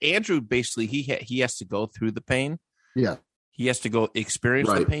like Andrew, basically he has to go through the pain. Yeah. He has to go experience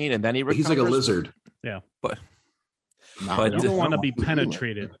the pain and then he recovers. He's like a lizard. Yeah. But you don't want to be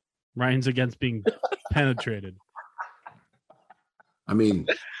penetrated. Ryan's against being penetrated. I mean,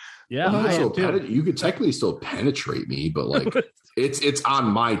 yeah, you could technically still penetrate me, but like it's on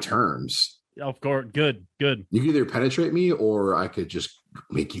my terms. Of course, good. You can either penetrate me or I could just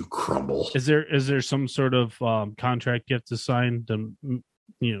make you crumble. Is there some sort of contract you have to sign?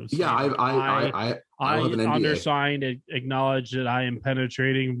 Yeah, I have an NDA. Undersigned and acknowledge that I am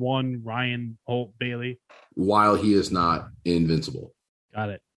penetrating one Ryan Holt Bailey while he is not invincible.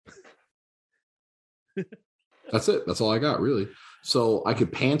 Got it. That's it. That's all I got, really. So I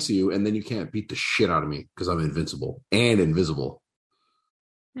could pants you, and then you can't beat the shit out of me because I'm invincible and invisible.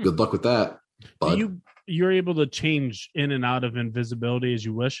 Good luck with that. Bud. You're able to change in and out of invisibility as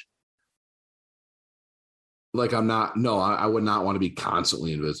you wish. Like I'm not. No, I would not want to be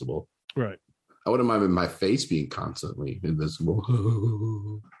constantly invisible. Right. I wouldn't mind my face being constantly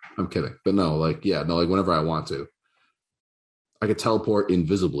invisible. I'm kidding, but no, like whenever I want to, I could teleport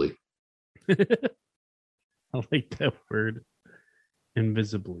invisibly. I like that word,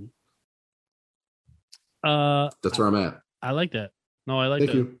 invisibly. That's where I'm at. I like that. No, I like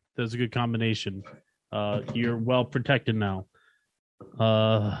Thank that. you. That's a good combination. You're well protected now.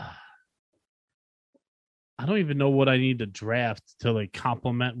 I I don't even know what I need to draft to like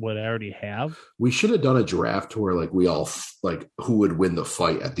complement what I already have. We should have done a draft where like we all like who would win the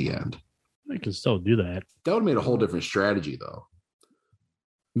fight at the end. I can still do that. That would have made a whole different strategy, though.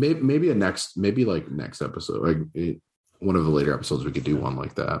 Maybe next episode, like one of the later episodes, we could do one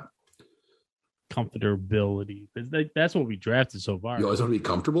like that. Comfortability. That's what we drafted so far. You always want to be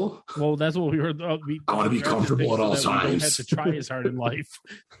comfortable? Well, that's what we were. I want to be comfortable at all so times. We don't have to try as hard in life.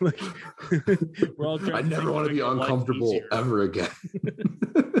 Like, we're all I never want to be uncomfortable ever again.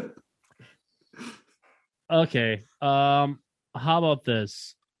 Okay. How about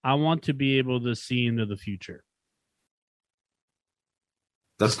this? I want to be able to see into the future.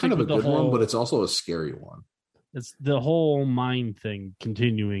 That's kind of a good one, but it's also a scary one. It's the whole mind thing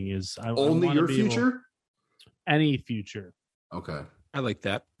continuing is only your future? Any future. Okay. I like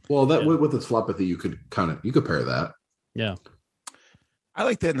that. Well, that with the telepathy, you could pair that. Yeah. I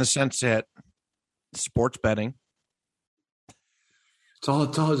like that in the sense that sports betting. It's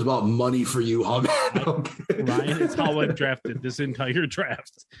always about money for you, huh, man? Okay. Ryan, it's how I've drafted this entire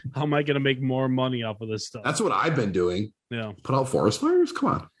draft. How am I going to make more money off of this stuff? That's what I've been doing. Yeah. Put out forest fires? Come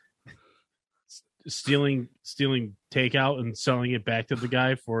on. Stealing takeout and selling it back to the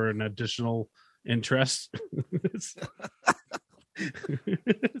guy for an additional interest.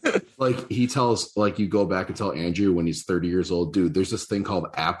 Like he tells, like you go back and tell Andrew when he's 30 years old, dude, there's this thing called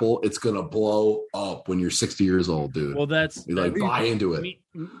Apple. It's going to blow up when you're 60 years old, dude. Well, you like buy into it.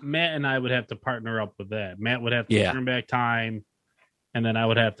 Matt and I would have to partner up with that. Matt would have to turn back time. And then I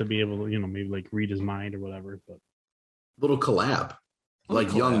would have to be able to, maybe like read his mind or whatever. But little collab.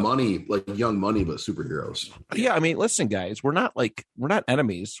 Young Money, but superheroes. Yeah, I mean, listen, guys, we're not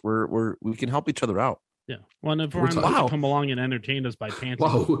enemies. We can help each other out. Yeah. Well, and if Ryan wants to come along and entertain us by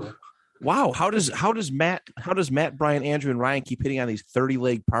panting. Wow. How does Matt, Brian, Andrew, and Ryan keep hitting on these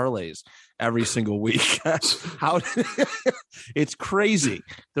 30-leg parlays every single week? It's crazy.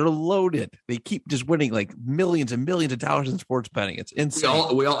 They're loaded. They keep just winning like millions and millions of dollars in sports betting. It's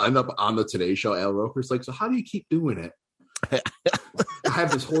insane. We all end up on the Today Show. Al Roker's like, so how do you keep doing it? I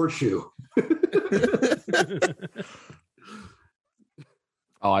have this horseshoe.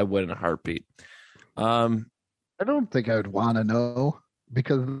 Oh, I would in a heartbeat. I don't think I would want to know,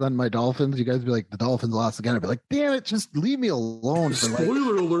 because then my Dolphins, you guys would be like, the Dolphins lost again. I'd be like, damn it, just leave me alone.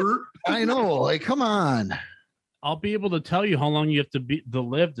 Spoiler alert. I know, like, come on. I'll be able to tell you how long you have to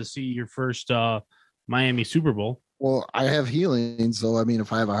live to see your first Miami Super Bowl. Well, I have healing, so I mean,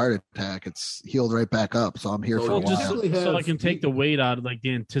 if I have a heart attack, it's healed right back up. So I'm here for a while. So I can take the weight out of like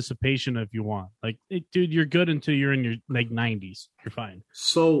the anticipation if you want. Like, dude, you're good until you're in your like 90s. You're fine.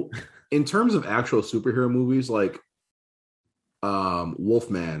 So, in terms of actual superhero movies, like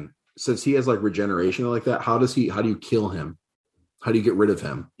Wolfman, since he has like regeneration like that, how do you kill him? How do you get rid of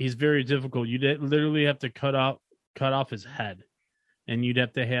him? He's very difficult. You literally have to cut off his head, and you'd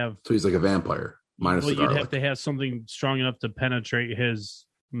have to have. So he's like a vampire. Minus the garlic. You'd have to have something strong enough to penetrate his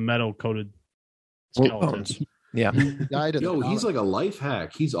metal-coated skeletons. Yeah. He's like a life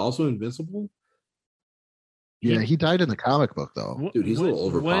hack. He's also invincible. Yeah, he died in the comic book, though. Dude, he's a little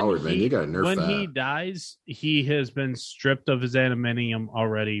overpowered, man. You got to nerf when that. When he dies, he has been stripped of his adamantium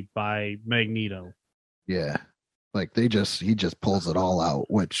already by Magneto. Yeah. Like, he just pulls it all out,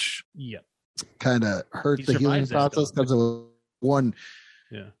 which kind of hurt the healing process, because it was one...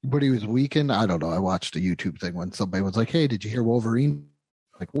 Yeah, but he was weakened. I don't know. I watched a YouTube thing when somebody was like, "Hey, did you hear Wolverine?"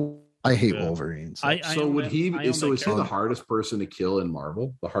 Like, well, I hate Wolverine. So, is he the hardest person to kill in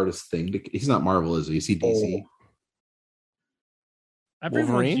Marvel? The hardest thing to? He's not Marvel, is he? Is he DC?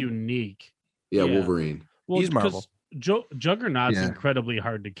 Everyone's unique. Yeah, Wolverine. Well, he's Marvel. Juggernaut's incredibly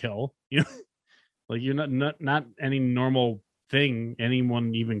hard to kill. Like you're not any normal thing.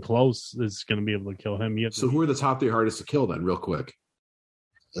 Anyone even close is going to be able to kill him. So who are the top 3 hardest to kill then? Real quick.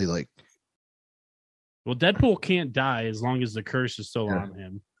 Well, Deadpool can't die as long as the curse is still on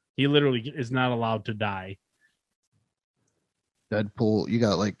him. He literally is not allowed to die. Deadpool, you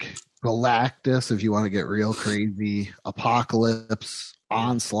got like Galactus if you want to get real crazy. Apocalypse,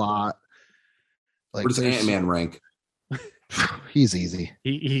 Onslaught. Like, where does Ant-Man rank? He's easy.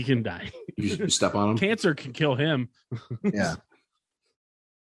 He can die. You step on him? Cancer can kill him. Yeah.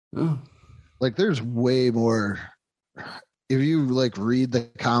 Oh. Like, there's way more... If you like read the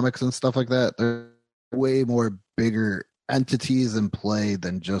comics and stuff like that, there are way more bigger entities in play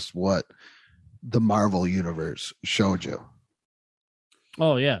than just what the Marvel universe showed you.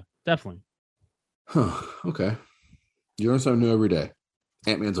 Oh yeah, definitely. Huh. Okay. You learn something new every day.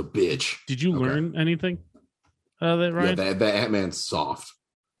 Ant-Man's a bitch. Did you learn anything? That Ryan? Yeah, that Ant-Man's soft.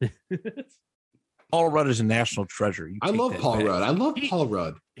 Paul Rudd is a national treasure. I love Paul Rudd. I love Paul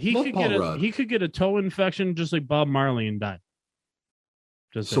Rudd. He could get a toe infection just like Bob Marley and die.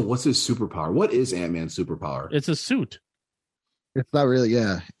 What's his superpower? What is Ant-Man's superpower? It's a suit. It's not really.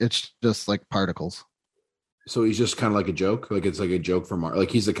 Yeah, it's just like particles. So he's just kind of like a joke. Like it's like a joke for Marvel.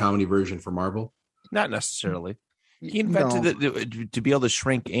 Like he's the comedy version for Marvel. Not necessarily. He invented it to be able to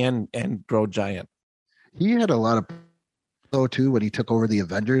shrink and grow giant. He had a lot of though too when he took over the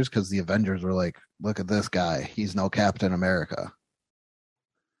Avengers, because the Avengers were like, look at this guy, he's no Captain America.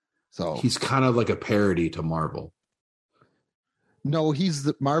 So he's kind of like a parody to Marvel. No,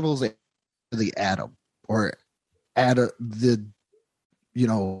 he's Marvel's the Atom, or because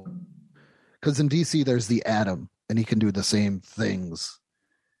in DC there's the Atom, and he can do the same things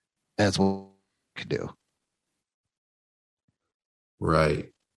as what he can do.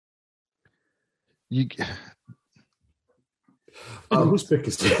 Right. Whose pick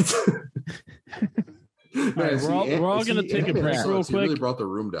is it? We're all going to take a break real quick. He really brought the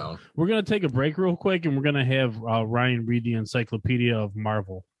room down. We're going to take a break real quick, and we're going to have Ryan read the Encyclopedia of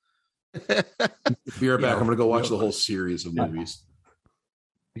Marvel. Be right back. I'm going to go watch the whole series of movies.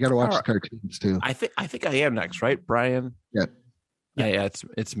 You got to watch the cartoons too. I think I am next, right, Brian? Yeah. Yeah,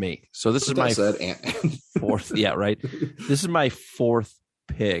 it's me. So this is my fourth. Yeah, right. This is my fourth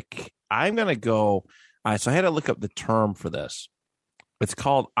pick. I'm going to go. All right, so I had to look up the term for this. It's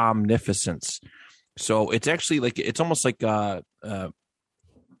called omnificence. So it's actually like it's almost like matter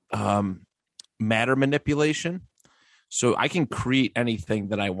manipulation. So I can create anything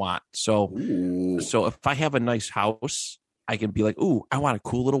that I want. So if I have a nice house, I can be like, ooh, I want a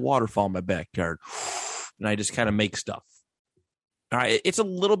cool little waterfall in my backyard. And I just kind of make stuff. All right. It's a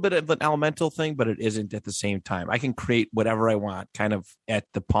little bit of an elemental thing, but it isn't at the same time. I can create whatever I want kind of at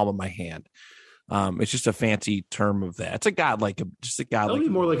the palm of my hand. It's just a fancy term of that. It's a god, just a god. It'll be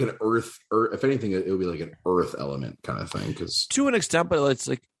more like an earth. If anything, it would be like an earth element kind of thing. Because to an extent, but it's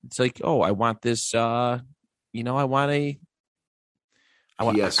like, oh, I want this. I want a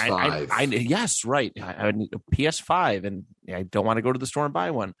PS5. Yes, right. I need a PS5, and I don't want to go to the store and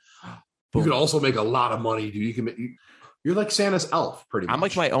buy one. You could also make a lot of money, dude. You're like Santa's elf, pretty much. I'm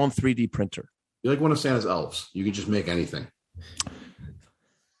like my own 3D printer. You're like one of Santa's elves. You can just make anything.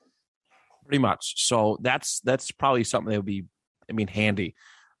 Pretty much. So that's probably something that would be, handy,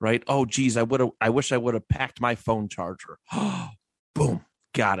 right? Oh, geez, I wish I would have packed my phone charger. Boom,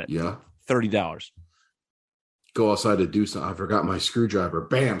 got it. Yeah, $30. Go outside to do something. I forgot my screwdriver.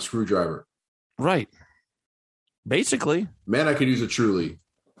 Bam, screwdriver. Right. Basically, man, I could use a Truly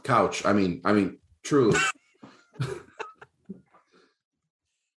couch. I mean, Truly.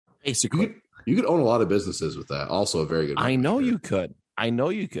 Basically, you could own a lot of businesses with that. Also, a very good. I know you could.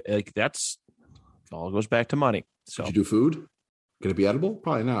 Like that's all goes back to money. So, could you do food? Can it be edible?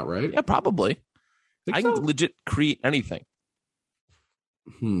 Probably not, right? Yeah, probably. I can legit create anything.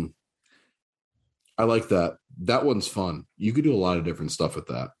 I like that. That one's fun. You could do a lot of different stuff with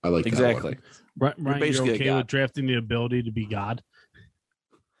that. I like exactly. That one. Ryan, you're okay with drafting the ability to be God?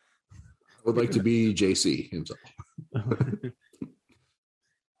 I would like to be JC himself.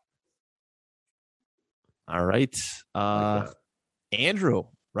 All right. Andrew,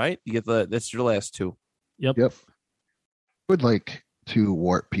 right? You get that's your last two. Yep. I would like to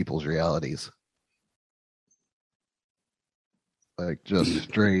warp people's realities. Like just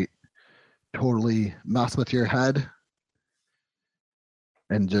straight, totally mess with your head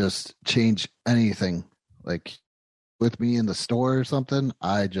and just change anything. Like with me in the store or something,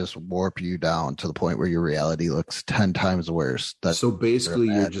 I just warp you down to the point where your reality looks 10 times worse. So basically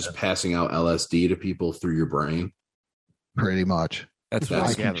you're just passing out LSD to people through your brain? Pretty much. That's what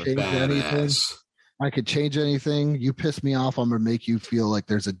I can change anything. I could change anything. You piss me off, I'm going to make you feel like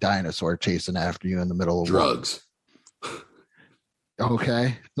there's a dinosaur chasing after you in the middle of drugs.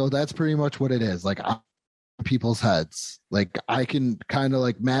 Okay. So that's pretty much what it is. Like people's heads. Like I can kind of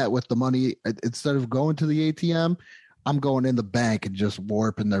like Matt with the money, instead of going to the ATM, I'm going in the bank and just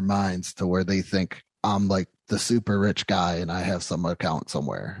warping their minds to where they think I'm like the super rich guy and I have some account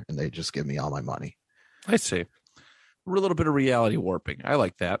somewhere and they just give me all my money. I see. We're a little bit of reality warping. I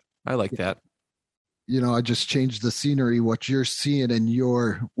like that. I just changed the scenery. What you're seeing and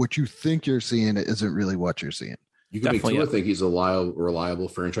what you think you're seeing isn't really what you're seeing. You can make Tua think he's a reliable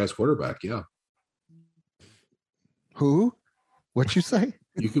franchise quarterback. Yeah. Who? What'd you say?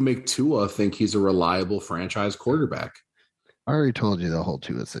 You can make Tua think he's a reliable franchise quarterback. I already told you the whole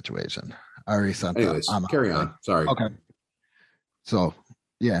Tua situation. I already sent that. Anyways, carry on. Sorry. Okay. So,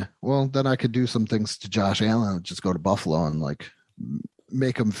 yeah. Well, then I could do some things to Josh Allen, just go to Buffalo and like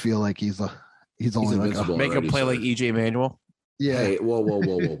make him feel like he's only like make him play like EJ Manuel. Yeah. Hey,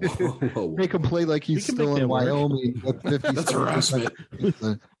 whoa. Make him play like he's We can make still in that work. Wyoming. With 50 That's harassment.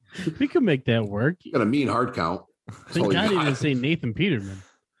 We can make that work. Got a mean hard count. That's all Thank you God he got. didn't say Nathan Peterman.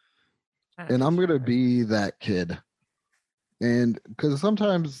 And I'm gonna be that kid. And because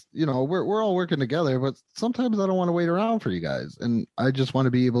sometimes, we're all working together, but sometimes I don't want to wait around for you guys, and I just want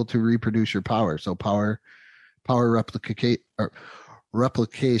to be able to reproduce your power. So power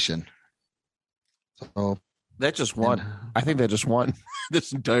replication. So That just won. I think that just won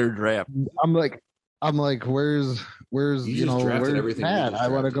this entire draft. I'm like, where's You just drafted where's everything we Matt? just I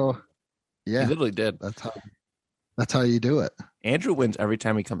want to drafted. go. Yeah, He literally did. that's how you do it. Andrew wins every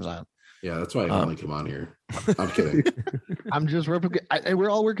time he comes on. Yeah, that's why I only come on here. I'm kidding. I'm just and we're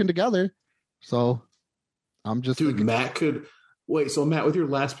all working together. So I'm just Dude, thinking, Matt could wait. So Matt, with your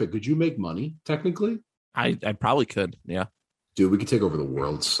last pick, could you make money technically? I probably could. Yeah. Dude, we could take over the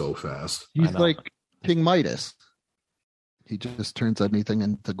world so fast. he's know. like King Midas. He just turns anything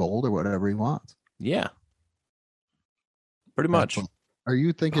into gold or whatever he wants. Yeah. Pretty much. Are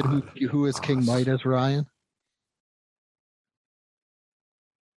you thinking who is King Midas, Ryan?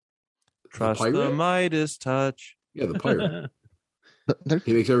 Trust pirate? the Midas touch. Yeah, the pirate. There's-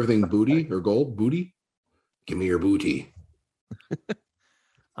 He makes everything booty or gold. Booty? Give me your booty.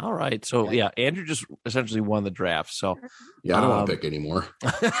 All right. So yeah, Andrew just essentially won the draft. So Yeah, I don't want to pick anymore.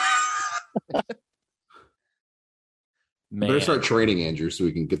 man. Better start training, Andrew, so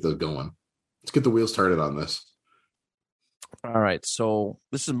we can get those going. Let's get the wheels started on this. All right. So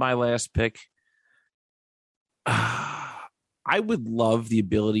this is my last pick. I would love the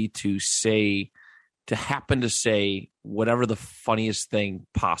ability to happen to say whatever the funniest thing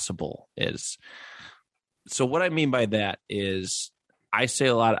possible is. So what I mean by that is I say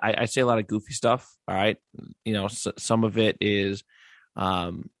a lot of goofy stuff. All right. Some of it is,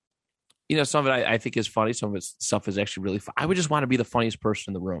 some of it I think is funny. Some of it stuff is actually really fun. I would just want to be the funniest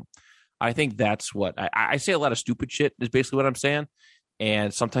person in the room. I think that's what I say. A lot of stupid shit is basically what I'm saying.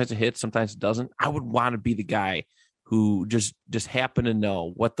 And sometimes it hits, sometimes it doesn't. I would want to be the guy who just happen to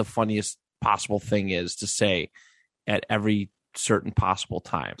know what the funniest possible thing is to say at every certain possible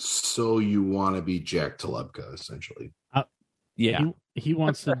time. So you want to be Jack Talebka, essentially. Yeah, He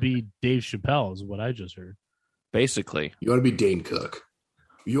wants to be Dave Chappelle, is what I just heard. basically. You want to be Dane Cook.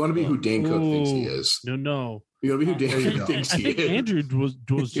 You want to be who Dane Cook thinks he is. No. You want to be who There you Dane go. thinks I he think is. Andrew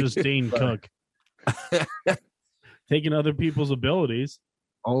was just Dane Cook. Taking other people's abilities.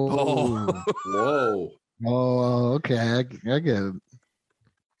 Oh, Whoa. okay. I get it.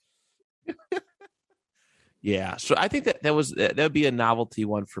 Yeah, so I think that would be a novelty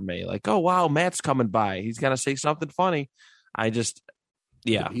one for me. Like, oh wow, Matt's coming by. He's gonna say something funny.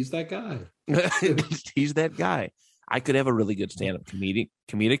 Yeah, He's that guy. he's that guy. I could have a really good stand-up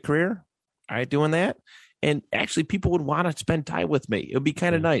comedic career. All right, doing that, and actually, people would want to spend time with me. It would be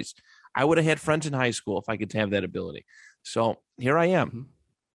kind of nice. I would have had friends in high school if I could have that ability. So here I am.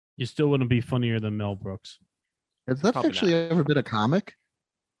 You still wouldn't be funnier than Mel Brooks. Has that Probably actually ever been a comic?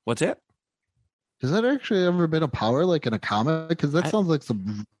 What's that? Has that actually ever been a power like in a comic? Because that sounds like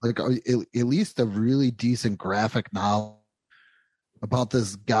at least a really decent graphic novel about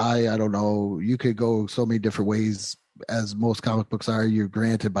this guy. I don't know. You could go so many different ways, as most comic books are. You're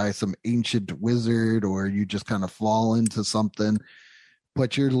granted by some ancient wizard, or you just kind of fall into something,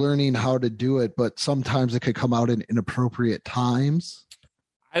 but you're learning how to do it. But sometimes it could come out in inappropriate times.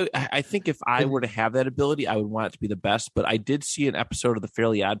 I think if I were to have that ability, I would want it to be the best. But I did see an episode of The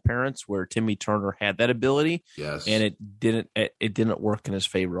Fairly Odd Parents where Timmy Turner had that ability, Yes. and it didn't work in his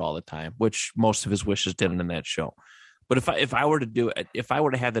favor all the time, which most of his wishes didn't in that show. But if I were to do it, if I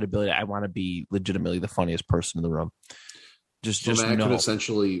were to have that ability, I want to be legitimately the funniest person in the room. Just Matt know. could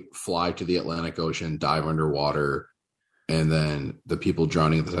essentially fly to the Atlantic Ocean, dive underwater, and then the people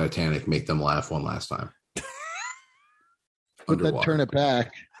drowning at the Titanic make them laugh one last time. But then turn it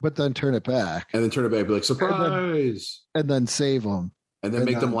back. And then turn it back and be like, surprise. And then save them. And then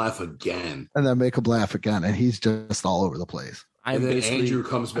make them laugh again. And then make him laugh again. And he's just all over the place. And then Andrew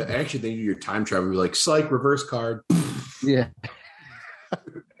comes back. Actually, then you do your time travel. You're like, psych, reverse card. Yeah.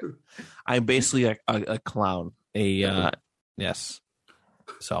 I'm basically a clown. Yes.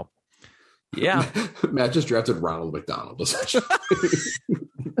 So, yeah. Matt just drafted Ronald McDonald, essentially.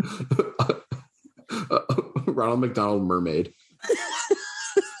 Ronald McDonald mermaid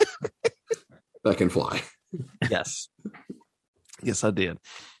that can fly. Yes. Yes, I did.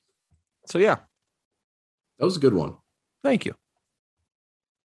 So, yeah. That was a good one. Thank you.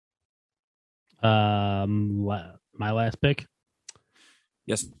 My last pick.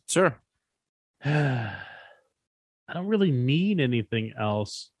 Yes, sir. I don't really need anything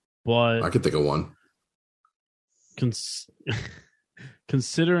else, but I could think of one.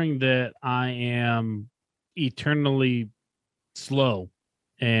 considering that I am eternally slow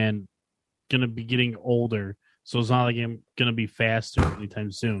and gonna be getting older, so it's not like I'm gonna be faster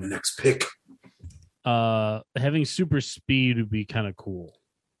anytime soon. Next pick. Having super speed would be kind of cool.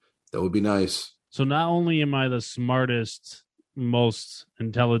 That would be nice. So not only am I the smartest, most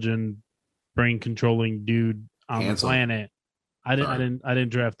intelligent, brain controlling dude on Handsome. the planet, I didn't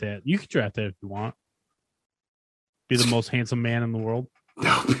draft that. You can draft that if you want. Be the most handsome man in the world.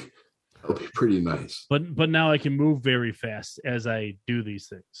 That would be pretty nice. But now I can move very fast as I do these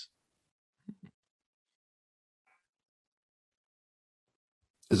things.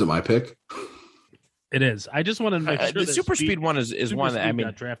 Is it my pick? It is. I just want to make sure the that super speed one is one that I mean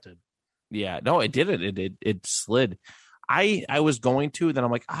got drafted. Yeah, no, it didn't. It slid. I was going to, then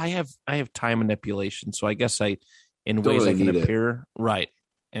I'm like, I have time manipulation, so I guess I in Don't ways really I can need appear right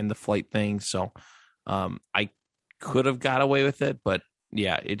in the flight thing. So I could have got away with it, but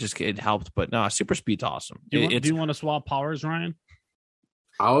yeah, it helped. But no, super speed's awesome. Do you want to swap powers, Ryan?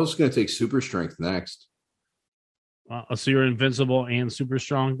 I was going to take super strength next. So you're invincible and super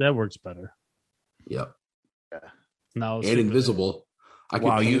strong. That works better. Yep. No, And invisible. I can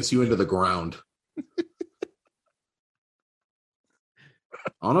pants you into the ground.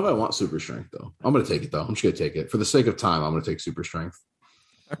 I don't know if I want super strength, though. I'm going to take it, though. I'm just going to take it. For the sake of time, I'm going to take super strength.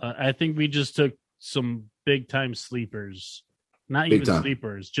 I think we just took some big-time sleepers. Not Big even time.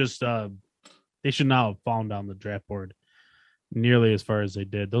 sleepers. Just they should now have fallen down the draft board nearly as far as they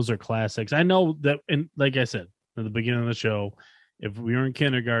did. Those are classics. I know that, and like I said at the beginning of the show, if we were in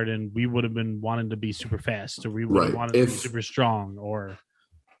kindergarten, we would have been wanting to be super fast, or we would have wanted to be super strong, or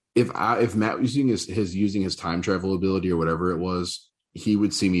if Matt was using his time travel ability or whatever it was, he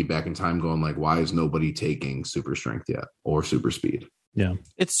would see me back in time going like, why is nobody taking super strength yet or super speed? Yeah,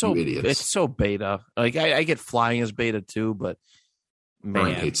 it's so beta. Like I get flying as beta too, but man,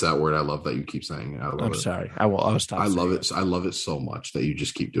 Brian hates that word. I love that you keep saying it. I'm sorry. I will stop. I love it. I love it so much that you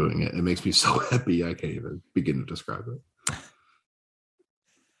just keep doing it. It makes me so happy. I can't even begin to describe it.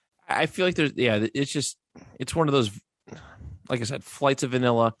 I feel like it's one of those, like I said, flights of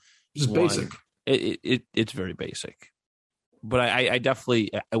vanilla. Just basic. It's very basic, but I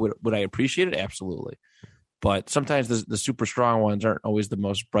definitely would I appreciate it? Absolutely. But sometimes the super strong ones aren't always the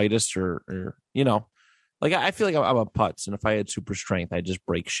most brightest or like I feel like I'm a putz, and if I had super strength, I'd just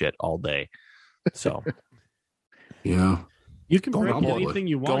break shit all day. So yeah, you can break anything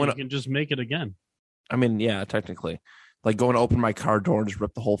you want. You can just make it again. I mean, yeah, technically. Like going to open my car door and just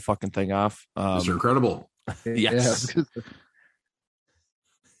rip the whole fucking thing off. It's incredible. Yes.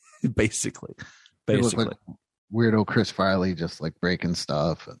 Basically. Like weirdo Chris Farley just like breaking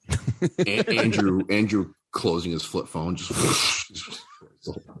stuff. Andrew closing his flip phone. Just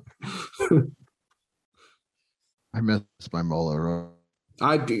I miss my Mola.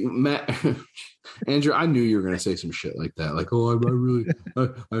 I do, Matt. Andrew, I knew you were going to say some shit like that. Like, oh,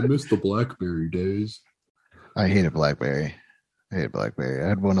 I miss the BlackBerry days. I hated BlackBerry. I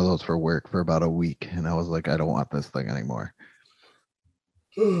had one of those for work for about a week, and I was like, I don't want this thing anymore.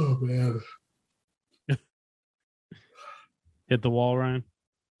 Oh, man. Hit the wall, Ryan?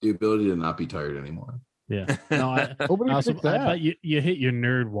 The ability to not be tired anymore. Yeah. No, I bet you hit your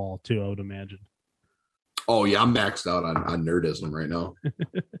nerd wall, too, I would imagine. Oh, yeah, I'm maxed out on nerdism right now.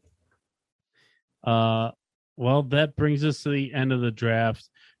 Well, that brings us to the end of the draft.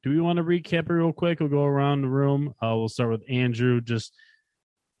 Do we want to recap it real quick? We'll go around the room. We'll start with Andrew. Just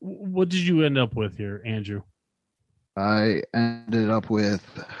what did you end up with here, Andrew? I ended up with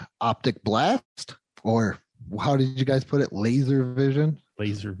optic blast, or how did you guys put it? Laser vision?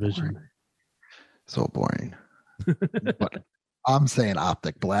 Laser vision. So boring. But I'm saying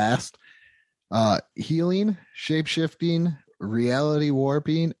optic blast. Healing, shape-shifting, reality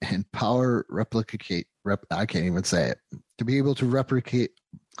warping, and power replicate. I can't even say it. To be able to replicate.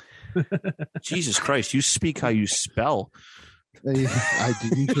 Jesus Christ, you speak how you spell. I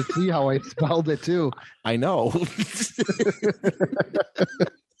did. You should see how I spelled it too. I know. That's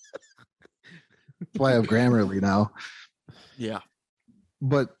why I have Grammarly now. Yeah.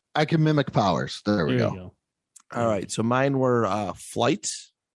 But I can mimic powers. There we go. All right. So mine were flight,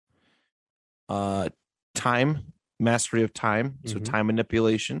 time, mastery of time. So time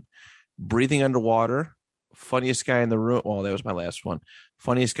manipulation, breathing underwater, funniest guy in the room. Well, that was my last one.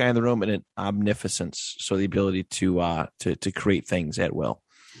 Funniest guy in the room, and an omniscience. So the ability to create things at will.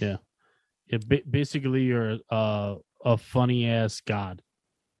 Yeah. Basically, you're a funny ass god.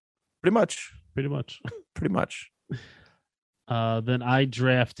 Pretty much. Then I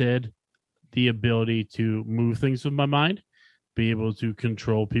drafted the ability to move things with my mind, be able to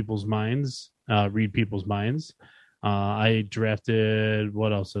control people's minds, read people's minds. I drafted.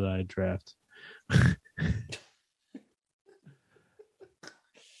 What else did I draft?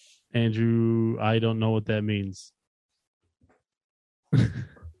 Andrew, I don't know what that means.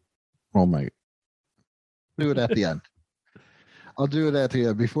 Oh my! Do it at the end. I'll do it at the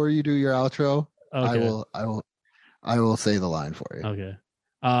end. Before you do your outro, Okay. I will say the line for you. Okay.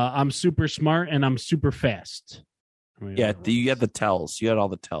 I'm super smart and I'm super fast. Yeah, you had the tells. You had all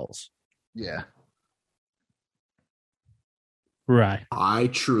the tells. Yeah. Right. I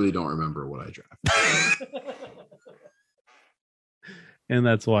truly don't remember what I drafted. And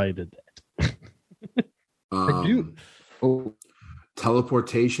that's why I did that. I do. Oh,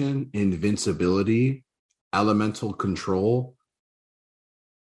 Teleportation, invincibility, elemental control.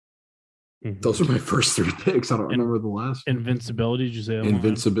 Mhm. Those are my first 3 picks. I don't remember the last one. Invincibility, did you say that one?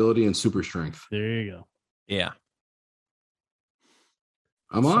 Invincibility and super strength. There you go. Yeah.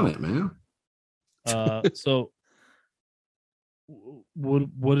 I'm on it, man. So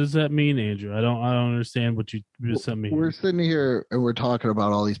what does that mean, Andrew? I don't understand what you sent me. we're sitting here and we're talking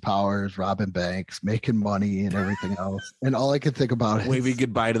about all these powers, robbing banks, making money, and everything else. And all I can think about is Waving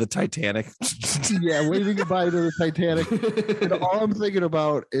goodbye to the Titanic. yeah, waving goodbye to the Titanic. And all I'm thinking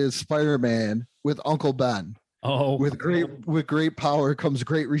about is Spider-Man with Uncle Ben. Oh, With great power comes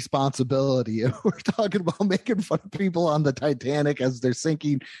great responsibility. And we're talking about making fun of people on the Titanic as they're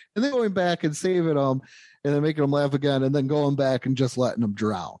sinking, and then going back and saving them, and then making them laugh again, and then going back and just letting them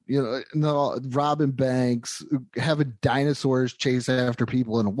drown. No, robbing banks, having dinosaurs chase after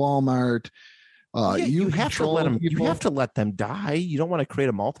people in a Walmart. You have to let them. People. You have to let them die. You don't want to create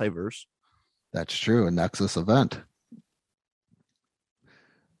a multiverse. That's true. A Nexus event.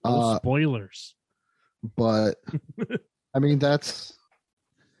 no spoilers. But I mean, that's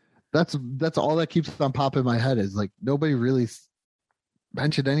all that keeps on popping in my head is like nobody really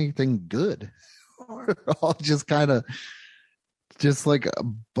mentioned anything good. We're all just kind of just like a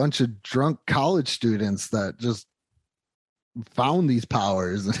bunch of drunk college students that just found these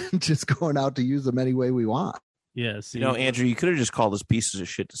powers and just going out to use them any way we want. Yes. Andrew, you could have just called us pieces of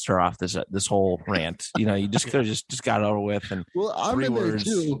shit to start off this whole rant. You just could have just got it over with. And well, I'm 3 in words.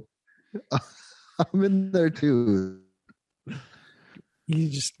 there too. I'm in there too. You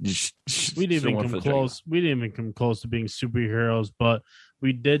just we didn't even come close. We didn't even come close to being superheroes, but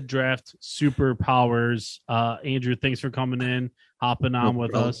we did draft superpowers. Andrew, thanks for coming in, hopping on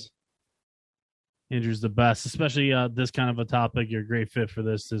with us. Andrew's the best, especially this kind of a topic. You're a great fit for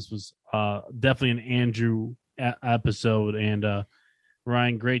this. This was definitely an Andrew episode. And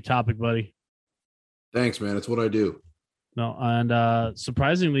Ryan, great topic, buddy. Thanks, man. It's what I do. No, and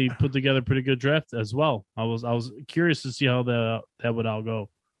surprisingly put together a pretty good draft as well. I was curious to see how that would all go.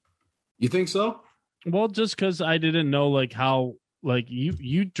 You think so? Well, just because I didn't know how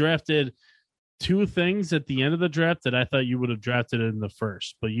you drafted 2 things at the end of the draft that I thought you would have drafted in the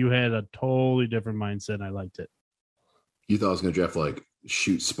first, but you had a totally different mindset and I liked it. You thought I was going to draft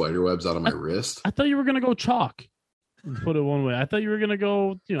shoot spider webs out of my wrist? I thought you were going to go chalk. Put it one way. I thought you were going to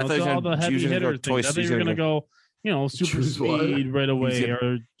go, all the heavy hitter things. I thought you were going to go, super speed right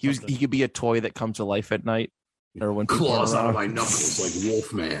away. He could be a toy that comes to life at night, or when claws out of my knuckles like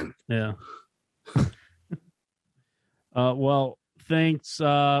Wolfman. Yeah. Well, thanks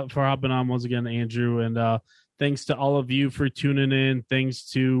for hopping on once again, Andrew, and thanks to all of you for tuning in. Thanks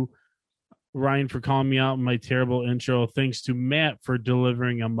to Ryan for calling me out in my terrible intro. Thanks to Matt for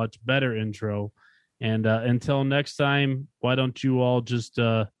delivering a much better intro. And until next time, why don't you all just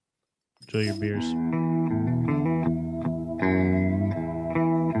enjoy your beers?